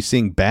often are we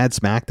seeing bad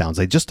SmackDowns?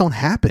 They just don't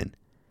happen.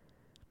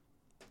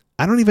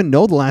 I don't even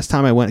know the last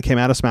time I came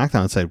out of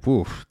SmackDown and said,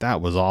 "Woof,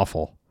 that was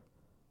awful."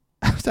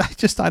 I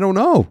don't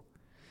know.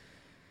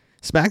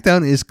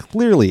 SmackDown is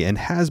clearly, and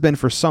has been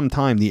for some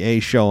time, the A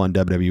show on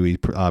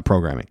WWE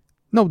programming.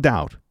 No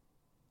doubt.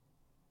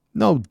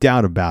 No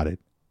doubt about it.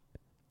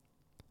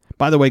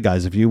 By the way,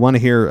 guys, if you want to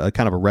hear a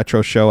kind of a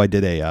retro show, I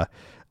did a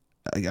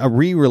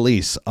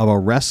re-release of a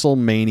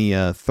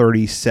WrestleMania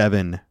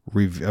 37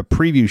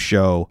 preview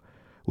show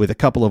with a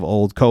couple of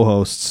old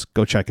co-hosts.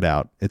 Go check it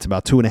out. It's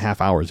about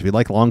 2.5 hours. If you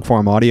like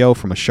long-form audio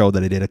from a show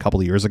that I did a couple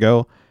of years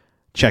ago,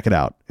 check it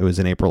out. It was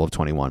in April of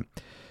 21.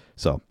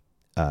 So,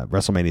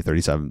 WrestleMania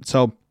 37.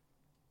 So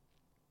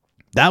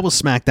that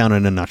was SmackDown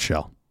in a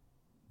nutshell.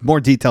 More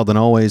detailed than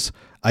always.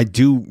 I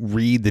do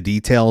read the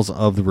details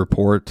of the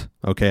report.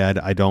 Okay,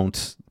 I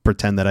don't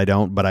pretend that I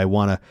don't, but I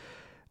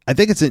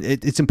think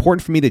it's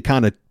important for me to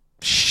kind of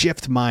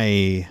shift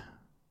my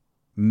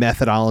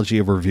methodology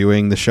of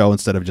reviewing the show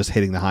instead of just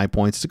hitting the high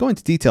points, to go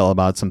into detail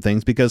about some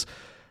things, because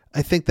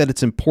I think that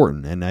it's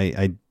important, and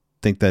I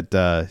think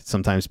that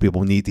sometimes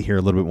people need to hear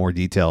a little bit more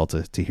detail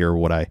to hear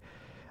what I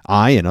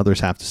and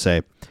others have to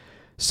say.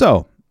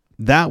 So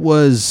that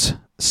was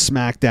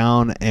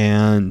SmackDown,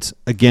 and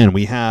again,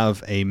 we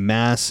have a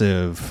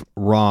massive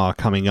Raw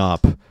coming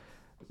up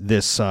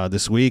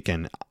this week,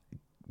 and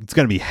it's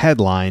going to be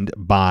headlined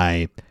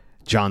by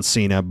John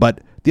Cena. But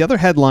the other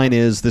headline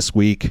is this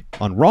week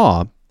on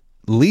Raw,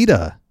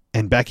 Lita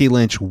and Becky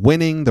Lynch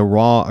winning the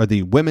Raw or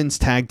the women's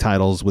tag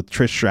titles with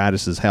Trish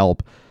Stratus's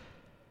help,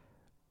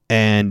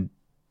 and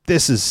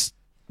this is,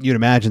 you'd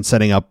imagine,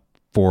 setting up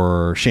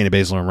for Shayna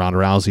Baszler and Ronda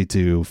Rousey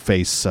to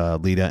face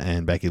Lita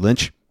and Becky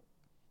Lynch.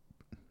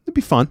 It'd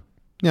be fun.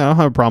 Yeah, I don't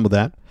have a problem with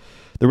that.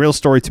 The real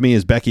story to me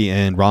is Becky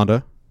and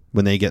Ronda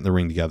when they get in the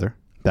ring together.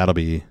 That'll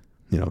be,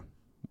 even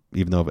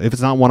though if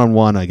it's not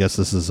one-on-one, I guess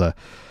this is the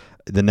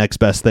next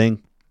best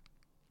thing.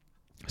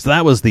 So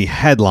that was the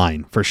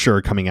headline for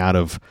sure coming out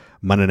of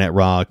Monday Night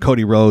Raw.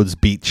 Cody Rhodes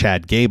beat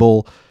Chad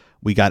Gable.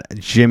 We got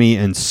Jimmy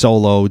and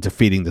Solo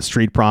defeating the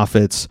Street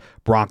Profits.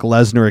 Brock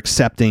Lesnar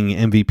accepting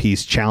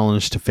MVP's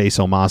challenge to face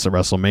Omos at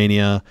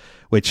WrestleMania,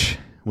 which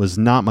was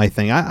not my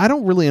thing. I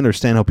don't really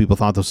understand how people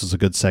thought this was a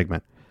good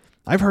segment.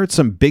 I've heard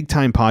some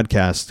big-time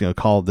podcasts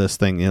call this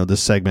thing,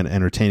 this segment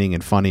entertaining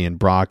and funny, and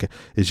Brock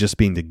is just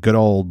being the good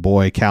old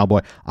boy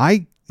cowboy.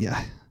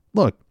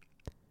 Look,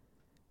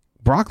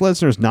 Brock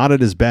Lesnar's not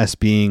at his best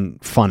being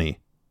funny.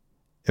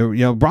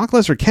 Brock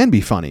Lesnar can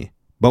be funny,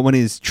 but when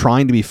he's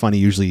trying to be funny,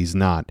 usually he's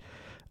not.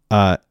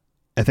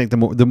 I think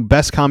the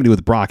best comedy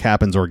with Brock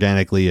happens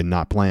organically and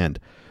not planned.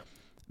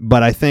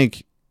 But I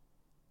think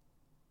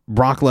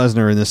Brock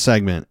Lesnar in this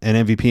segment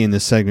and MVP in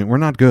this segment were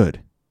not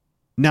good.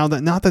 Now,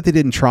 not that they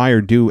didn't try or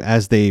do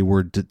as they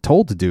were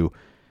told to do,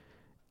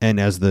 and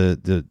as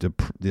the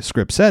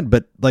script said,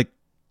 but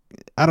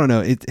I don't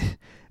know.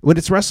 When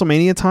it's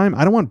WrestleMania time,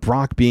 I don't want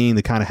Brock being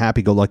the kind of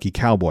happy-go-lucky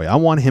cowboy. I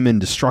want him in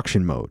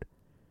destruction mode.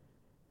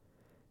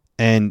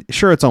 And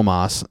sure, it's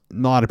Omos. A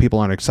lot of people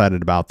aren't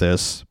excited about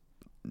this.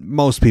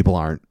 Most people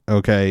aren't,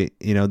 okay?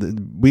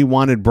 We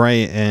wanted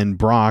Bray and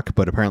Brock,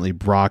 but apparently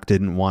Brock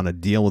didn't want to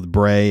deal with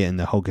Bray and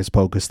the hocus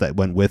pocus that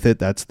went with it.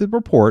 That's the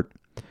report,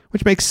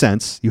 which makes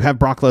sense. You have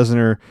Brock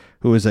Lesnar,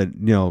 who is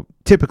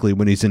typically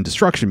when he's in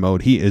destruction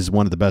mode, he is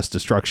one of the best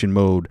destruction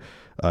mode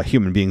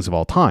human beings of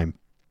all time.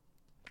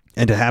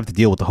 And to have to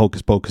deal with the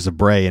hocus pocus of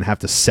Bray and have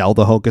to sell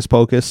the hocus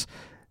pocus,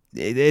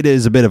 it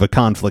is a bit of a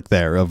conflict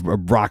there of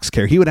Brock's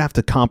character. He would have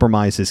to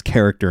compromise his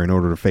character in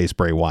order to face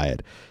Bray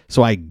Wyatt.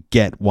 So I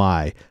get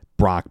why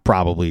Brock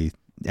probably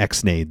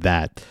ex-nayed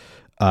that.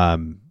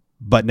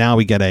 But now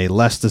we get a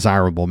less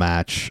desirable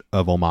match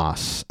of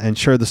Omos. And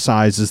sure, the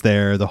size is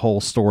there. The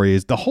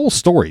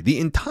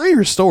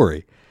entire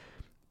story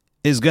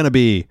is going to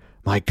be,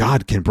 my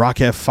God, can Brock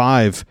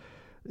F5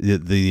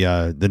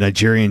 the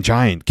Nigerian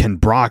giant? Can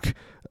Brock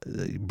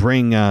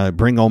bring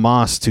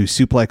Omos to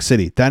Suplex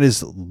City? That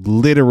is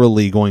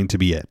literally going to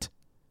be it.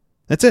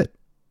 That's it.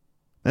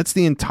 That's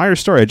the entire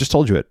story. I just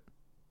told you it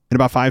in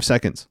about 5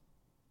 seconds.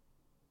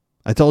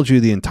 I told you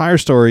the entire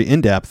story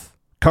in depth,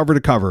 cover to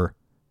cover,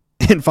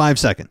 in 5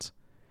 seconds.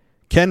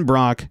 Can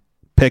Brock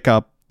pick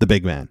up the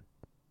big man?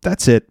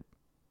 That's it.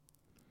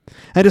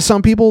 And to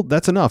some people,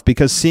 that's enough,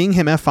 because seeing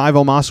him F5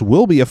 Omos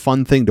will be a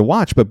fun thing to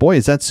watch, but boy,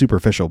 is that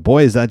superficial.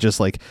 Boy, is that just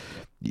like,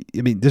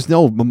 I mean, there's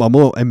no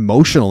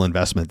emotional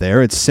investment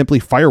there. It's simply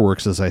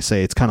fireworks, as I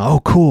say. It's kind of, oh,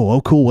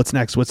 cool, what's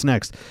next?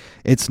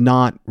 It's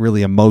not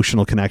really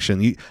emotional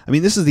connection. I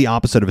mean, this is the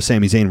opposite of a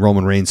Sami Zayn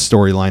Roman Reigns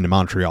storyline in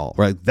Montreal,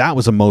 right? That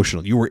was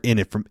emotional. You were in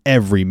it from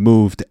every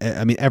move.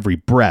 Every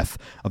breath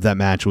of that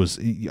match was,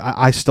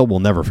 I still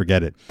will never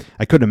forget it.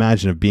 I couldn't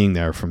imagine of being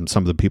there from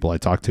some of the people I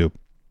talked to.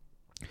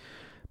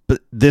 But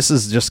this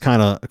is just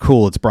kind of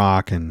cool. It's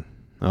Brock, and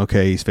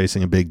okay, he's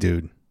facing a big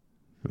dude.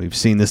 We've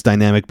seen this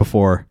dynamic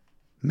before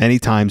many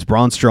times.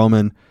 Braun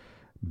Strowman,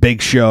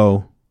 Big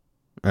Show.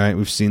 All right,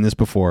 we've seen this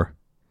before.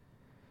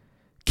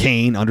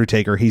 Kane,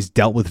 Undertaker, he's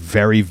dealt with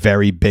very,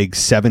 very big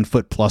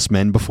 7-foot-plus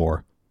men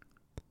before.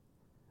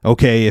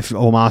 Okay, if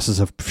Omos is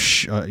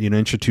an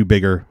inch or two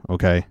bigger,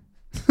 okay.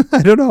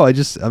 I don't know.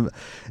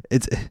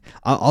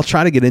 I'll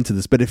try to get into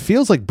this, but it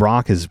feels like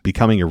Brock is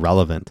becoming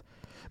irrelevant.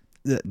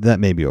 That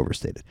may be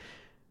overstated.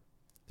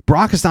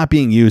 Brock is not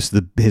being used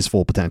to his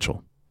full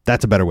potential.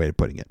 That's a better way of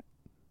putting it.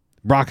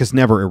 Brock is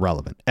never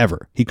irrelevant,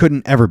 ever. He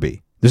couldn't ever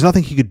be. There's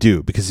nothing he could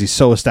do because he's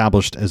so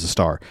established as a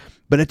star.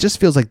 But it just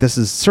feels like this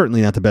is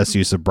certainly not the best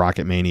use of Brock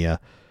at Mania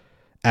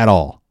at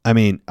all. I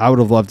mean, I would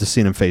have loved to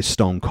see him face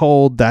Stone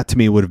Cold. That to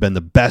me would have been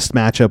the best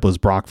matchup, was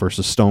Brock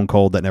versus Stone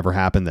Cold. That never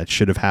happened. That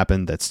should have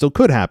happened. That still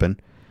could happen.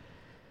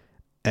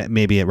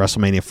 Maybe at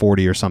WrestleMania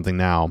 40 or something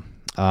now.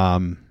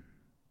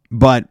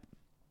 But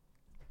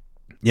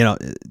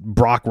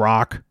Brock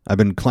Rock, I've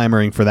been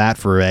clamoring for that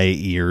for 8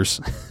 years.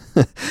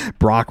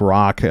 Brock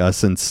Rock,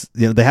 since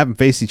they haven't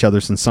faced each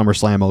other since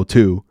SummerSlam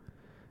 02.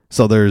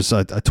 So there's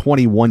a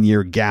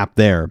 21-year gap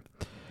there.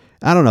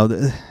 I don't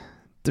know.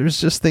 There's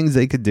just things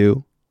they could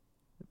do.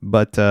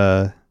 But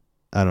I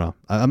don't know.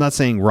 I'm not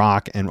saying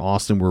Rock and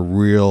Austin were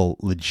real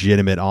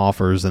legitimate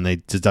offers and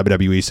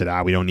WWE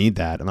said, we don't need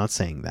that. I'm not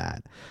saying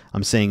that.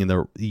 I'm saying in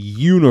the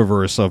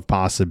universe of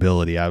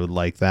possibility, I would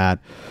like that.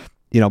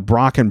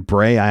 Brock and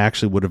Bray, I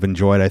actually would have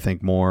enjoyed, I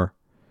think, more.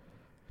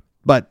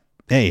 But,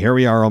 hey, here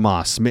we are,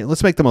 Omos.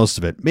 Let's make the most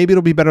of it. Maybe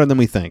it'll be better than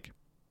we think.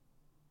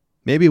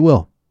 Maybe it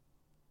will.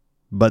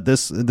 But the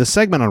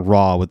segment on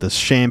Raw with the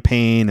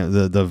champagne,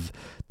 the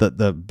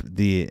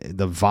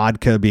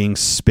vodka being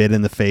spit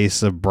in the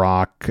face of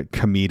Brock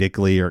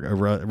comedically, or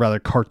rather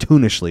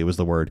cartoonishly was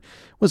the word,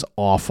 was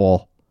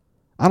awful.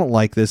 I don't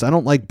like this. I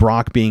don't like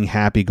Brock being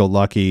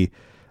happy-go-lucky.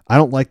 I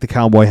don't like the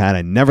cowboy hat.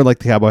 I never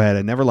liked the cowboy hat.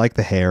 I never liked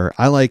the hair.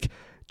 I like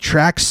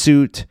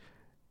tracksuit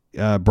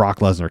Brock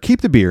Lesnar.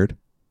 Keep the beard,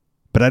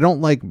 but I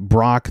don't like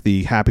Brock,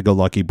 the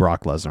happy-go-lucky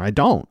Brock Lesnar. I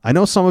don't. I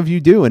know some of you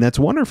do, and that's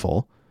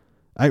wonderful.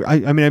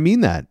 I mean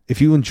that. If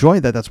you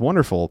enjoy that, that's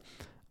wonderful.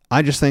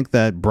 I just think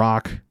that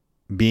Brock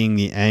being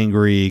the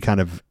angry,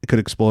 kind of could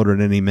explode at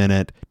any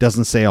minute,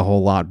 doesn't say a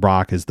whole lot.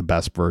 Brock is the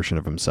best version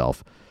of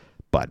himself.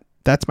 But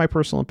that's my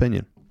personal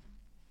opinion.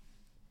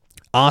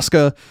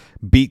 Asuka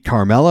beat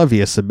Carmella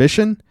via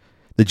submission.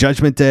 The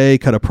Judgment Day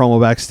cut a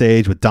promo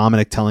backstage with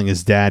Dominic telling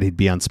his dad he'd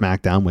be on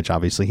SmackDown, which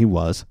obviously he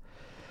was.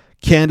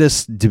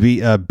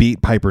 Candice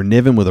beat Piper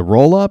Niven with a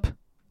roll-up.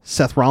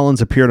 Seth Rollins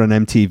appeared on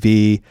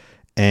MTV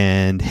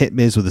and hit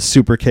Miz with a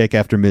super kick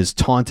after Miz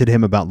taunted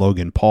him about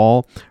Logan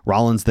Paul.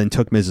 Rollins then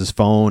took Miz's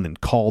phone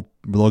and called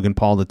Logan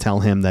Paul to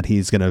tell him that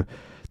he's going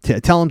to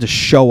tell him to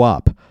show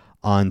up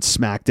on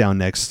SmackDown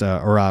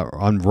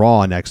on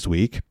Raw next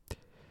week,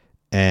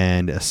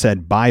 and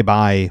said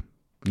bye-bye,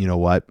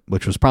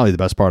 which was probably the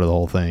best part of the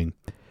whole thing.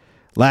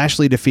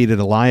 Lashley defeated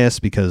Elias,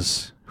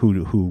 because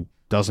who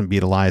doesn't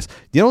beat Elias?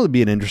 What would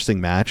be an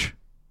interesting match?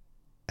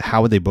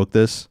 How would they book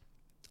this?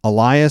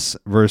 Elias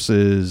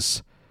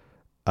versus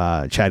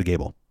Chad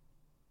Gable.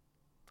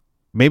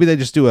 Maybe they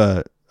just do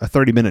a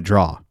 30-minute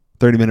draw,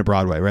 30-minute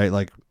Broadway, right?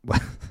 Like,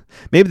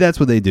 maybe that's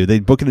what they do. They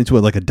book it into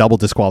a double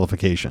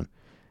disqualification,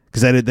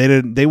 because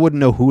they wouldn't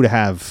know who to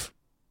have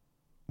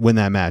win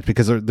that match,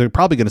 because they're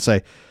probably going to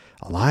say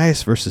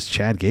Elias versus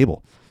Chad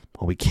Gable.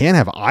 Well, we can't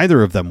have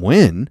either of them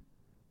win.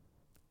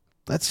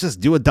 Let's just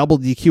do a double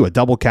DQ, a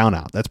double count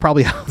out. That's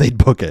probably how they'd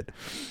book it.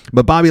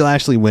 But Bobby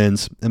Lashley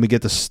wins, and we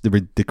get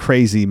the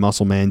crazy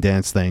muscle man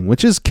dance thing,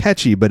 which is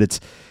catchy, but it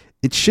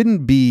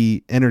shouldn't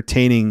be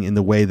entertaining in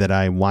the way that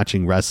I'm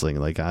watching wrestling.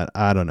 Like,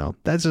 I don't know.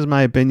 That's just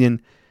my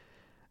opinion.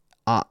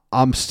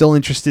 I'm still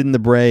interested in the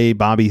Bray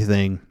Bobby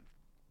thing,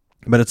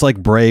 but it's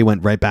like Bray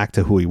went right back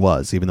to who he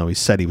was, even though he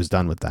said he was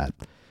done with that.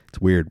 It's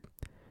weird.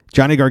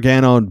 Johnny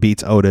Gargano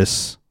beats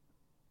Otis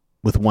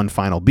with one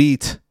final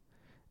beat,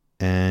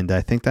 and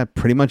I think that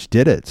pretty much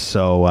did it.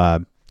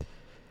 So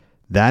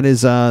that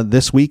is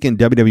this week in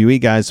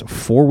WWE, guys.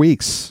 4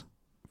 weeks.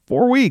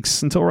 4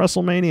 weeks until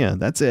WrestleMania.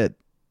 That's it.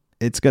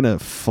 It's going to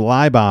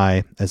fly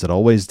by, as it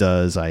always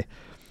does. I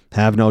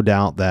have no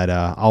doubt that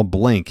I'll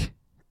blink,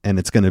 and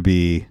it's going to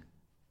be,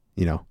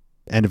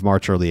 end of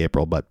March, early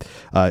April. But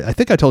I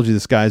think I told you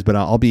this, guys, but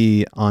I'll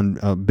be on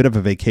a bit of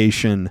a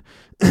vacation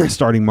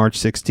starting March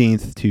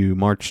 16th to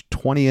March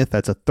 20th.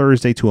 That's a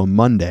Thursday to a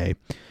Monday.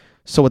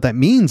 So what that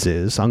means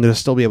is I'm going to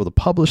still be able to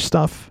publish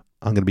stuff.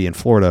 I'm going to be in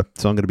Florida,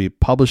 so I'm going to be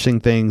publishing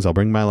things. I'll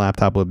bring my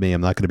laptop with me.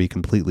 I'm not going to be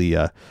completely,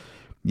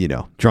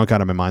 drunk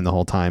out of my mind the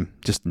whole time,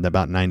 just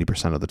about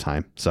 90% of the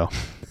time. So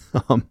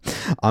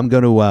I'm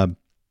going to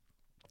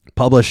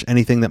publish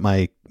anything that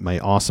my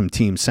awesome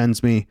team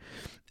sends me.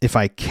 If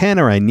I can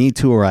or I need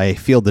to or I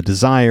feel the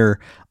desire,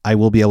 I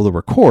will be able to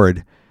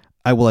record.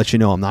 I will let you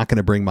know I'm not going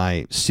to bring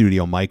my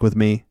studio mic with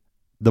me.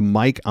 The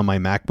mic on my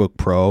MacBook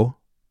Pro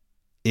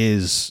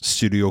is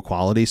studio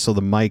quality, so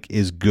the mic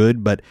is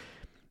good, but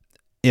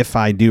if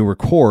I do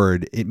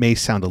record, it may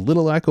sound a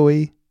little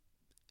echoey,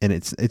 and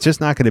it's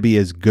just not going to be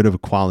as good of a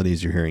quality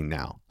as you're hearing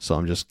now. So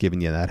I'm just giving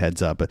you that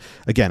heads up. But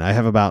again, I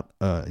have about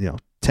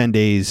 10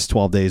 days,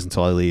 12 days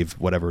until I leave,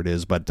 whatever it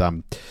is. But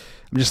I'm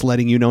just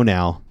letting you know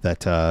now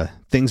that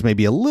things may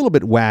be a little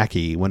bit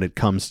wacky when it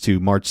comes to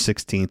March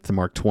 16th to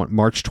March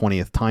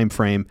 20th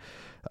timeframe.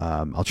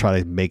 I'll try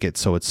to make it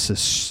so it's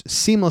as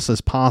seamless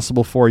as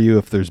possible for you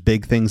if there's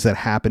big things that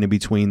happen in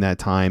between that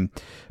time.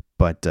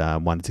 But I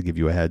wanted to give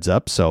you a heads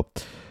up. So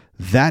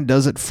that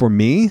does it for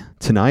me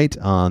tonight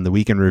on the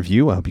Weekend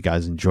Review. I hope you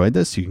guys enjoyed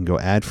this. You can go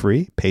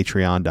ad-free,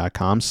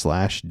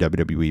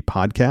 patreon.com/WWE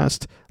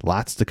podcast.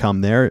 Lots to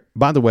come there.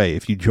 By the way,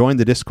 if you join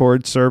the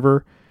Discord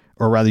server,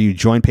 or rather you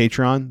join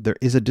Patreon, there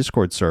is a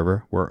Discord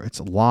server where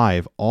it's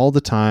live all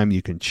the time.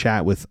 You can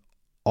chat with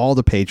all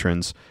the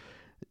patrons,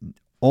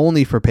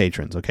 only for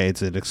patrons, okay?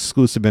 It's an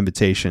exclusive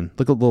invitation.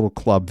 Look at the little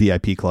club,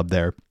 VIP club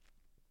there.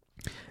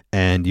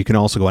 And you can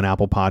also go on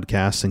Apple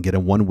Podcasts and get a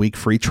 1 week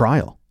free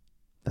trial.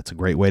 That's a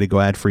great way to go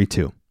ad-free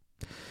too.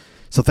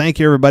 So thank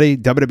you, everybody.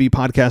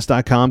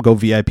 WWEpodcast.com. Go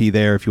VIP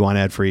there if you want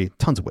ad-free.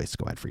 Tons of ways to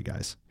go ad-free,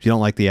 guys. If you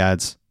don't like the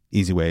ads,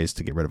 easy ways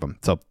to get rid of them.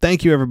 So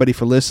thank you, everybody,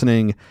 for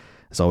listening.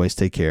 As always,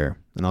 take care,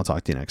 and I'll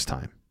talk to you next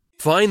time.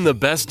 Find the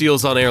best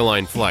deals on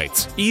airline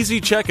flights. Easy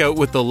checkout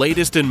with the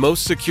latest and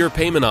most secure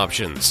payment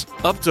options.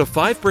 Up to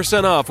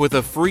 5% off with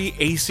a free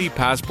AC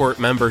Passport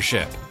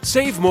membership.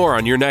 Save more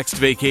on your next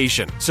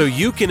vacation so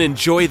you can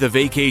enjoy the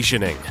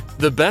vacationing.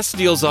 The best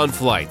deals on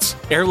flights.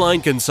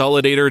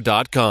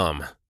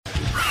 AirlineConsolidator.com.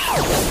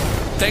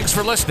 Thanks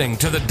for listening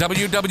to the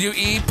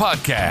WWE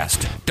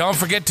Podcast. Don't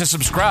forget to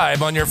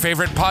subscribe on your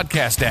favorite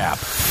podcast app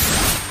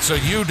so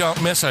you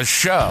don't miss a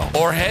show,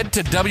 or head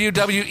to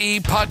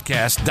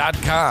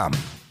WWEpodcast.com.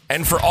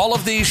 And for all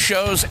of these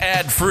shows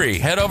ad-free,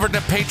 head over to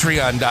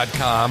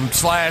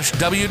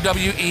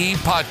patreon.com/WWE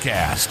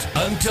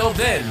Podcast. Until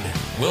then,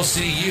 we'll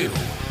see you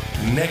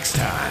next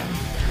time.